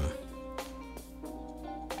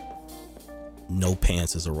no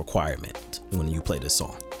pants is a requirement when you play this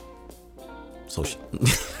song. So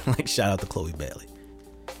like shout out to Chloe Bailey.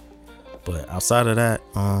 But outside of that,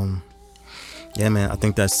 yeah man, I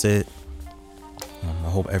think that's it. I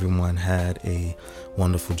hope everyone had a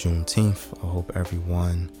wonderful Juneteenth. I hope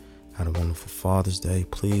everyone had a wonderful Father's Day.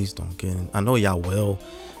 Please don't get in. I know y'all will,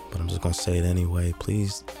 but I'm just gonna say it anyway.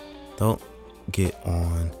 Please don't get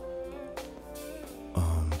on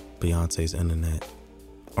Beyonce's internet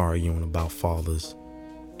arguing about fathers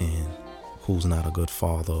and who's not a good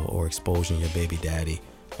father, or exposing your baby daddy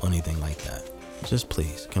or anything like that. Just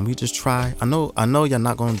please, can we just try? I know you're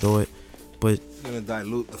not gonna do it, but You're gonna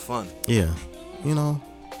dilute the fun. yeah,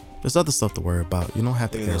 there's other stuff to worry about. You don't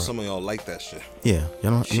have to You know, some of y'all like that shit. Yeah, you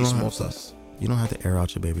don't have to air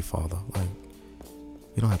out your baby father. Like,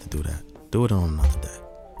 you don't have to do that. Do it on another day.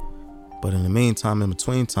 But in the meantime, in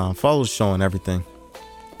between time, follow the show and everything.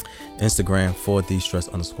 Instagram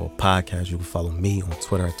 _DStress_podcast. You can follow me on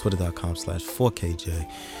Twitter at twitter.com/4KJ.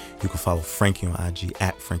 You can follow Frankie on IG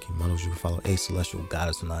at Frankie Muddles. You can follow A Celestial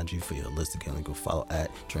Goddess on IG for your holistic healing. You can follow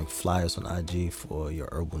at Drink Flyers on IG for your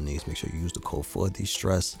herbal needs. Make sure you use the code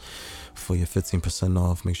 4DStress for your 15%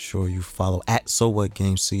 off. Make sure you follow at So What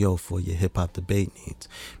Game CO for your hip hop debate needs.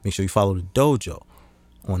 Make sure you follow the dojo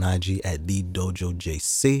on IG at The Dojo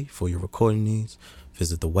JC for your recording needs.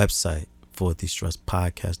 Visit the website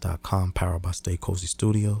forthestresspodcast.com, powered by Stay Cozy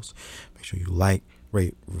Studios. Make sure you like,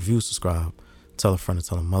 rate, review, subscribe, tell a friend to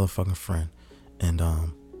tell a motherfucking friend, and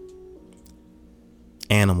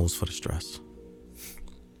animals for the stress.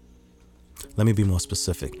 Let me be more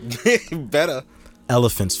specific. Better.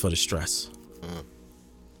 Elephants for the stress.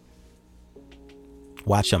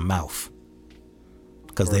 Watch your mouth,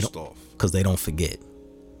 because they don't forget.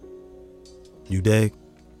 You dig?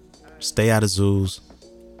 Stay out of zoos,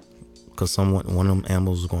 because one of them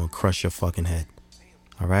animals is going to crush your fucking head.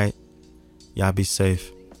 All right? Y'all be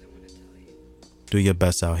safe. Do your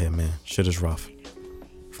best out here, man. Shit is rough.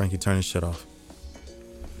 Frankie, turn this shit off.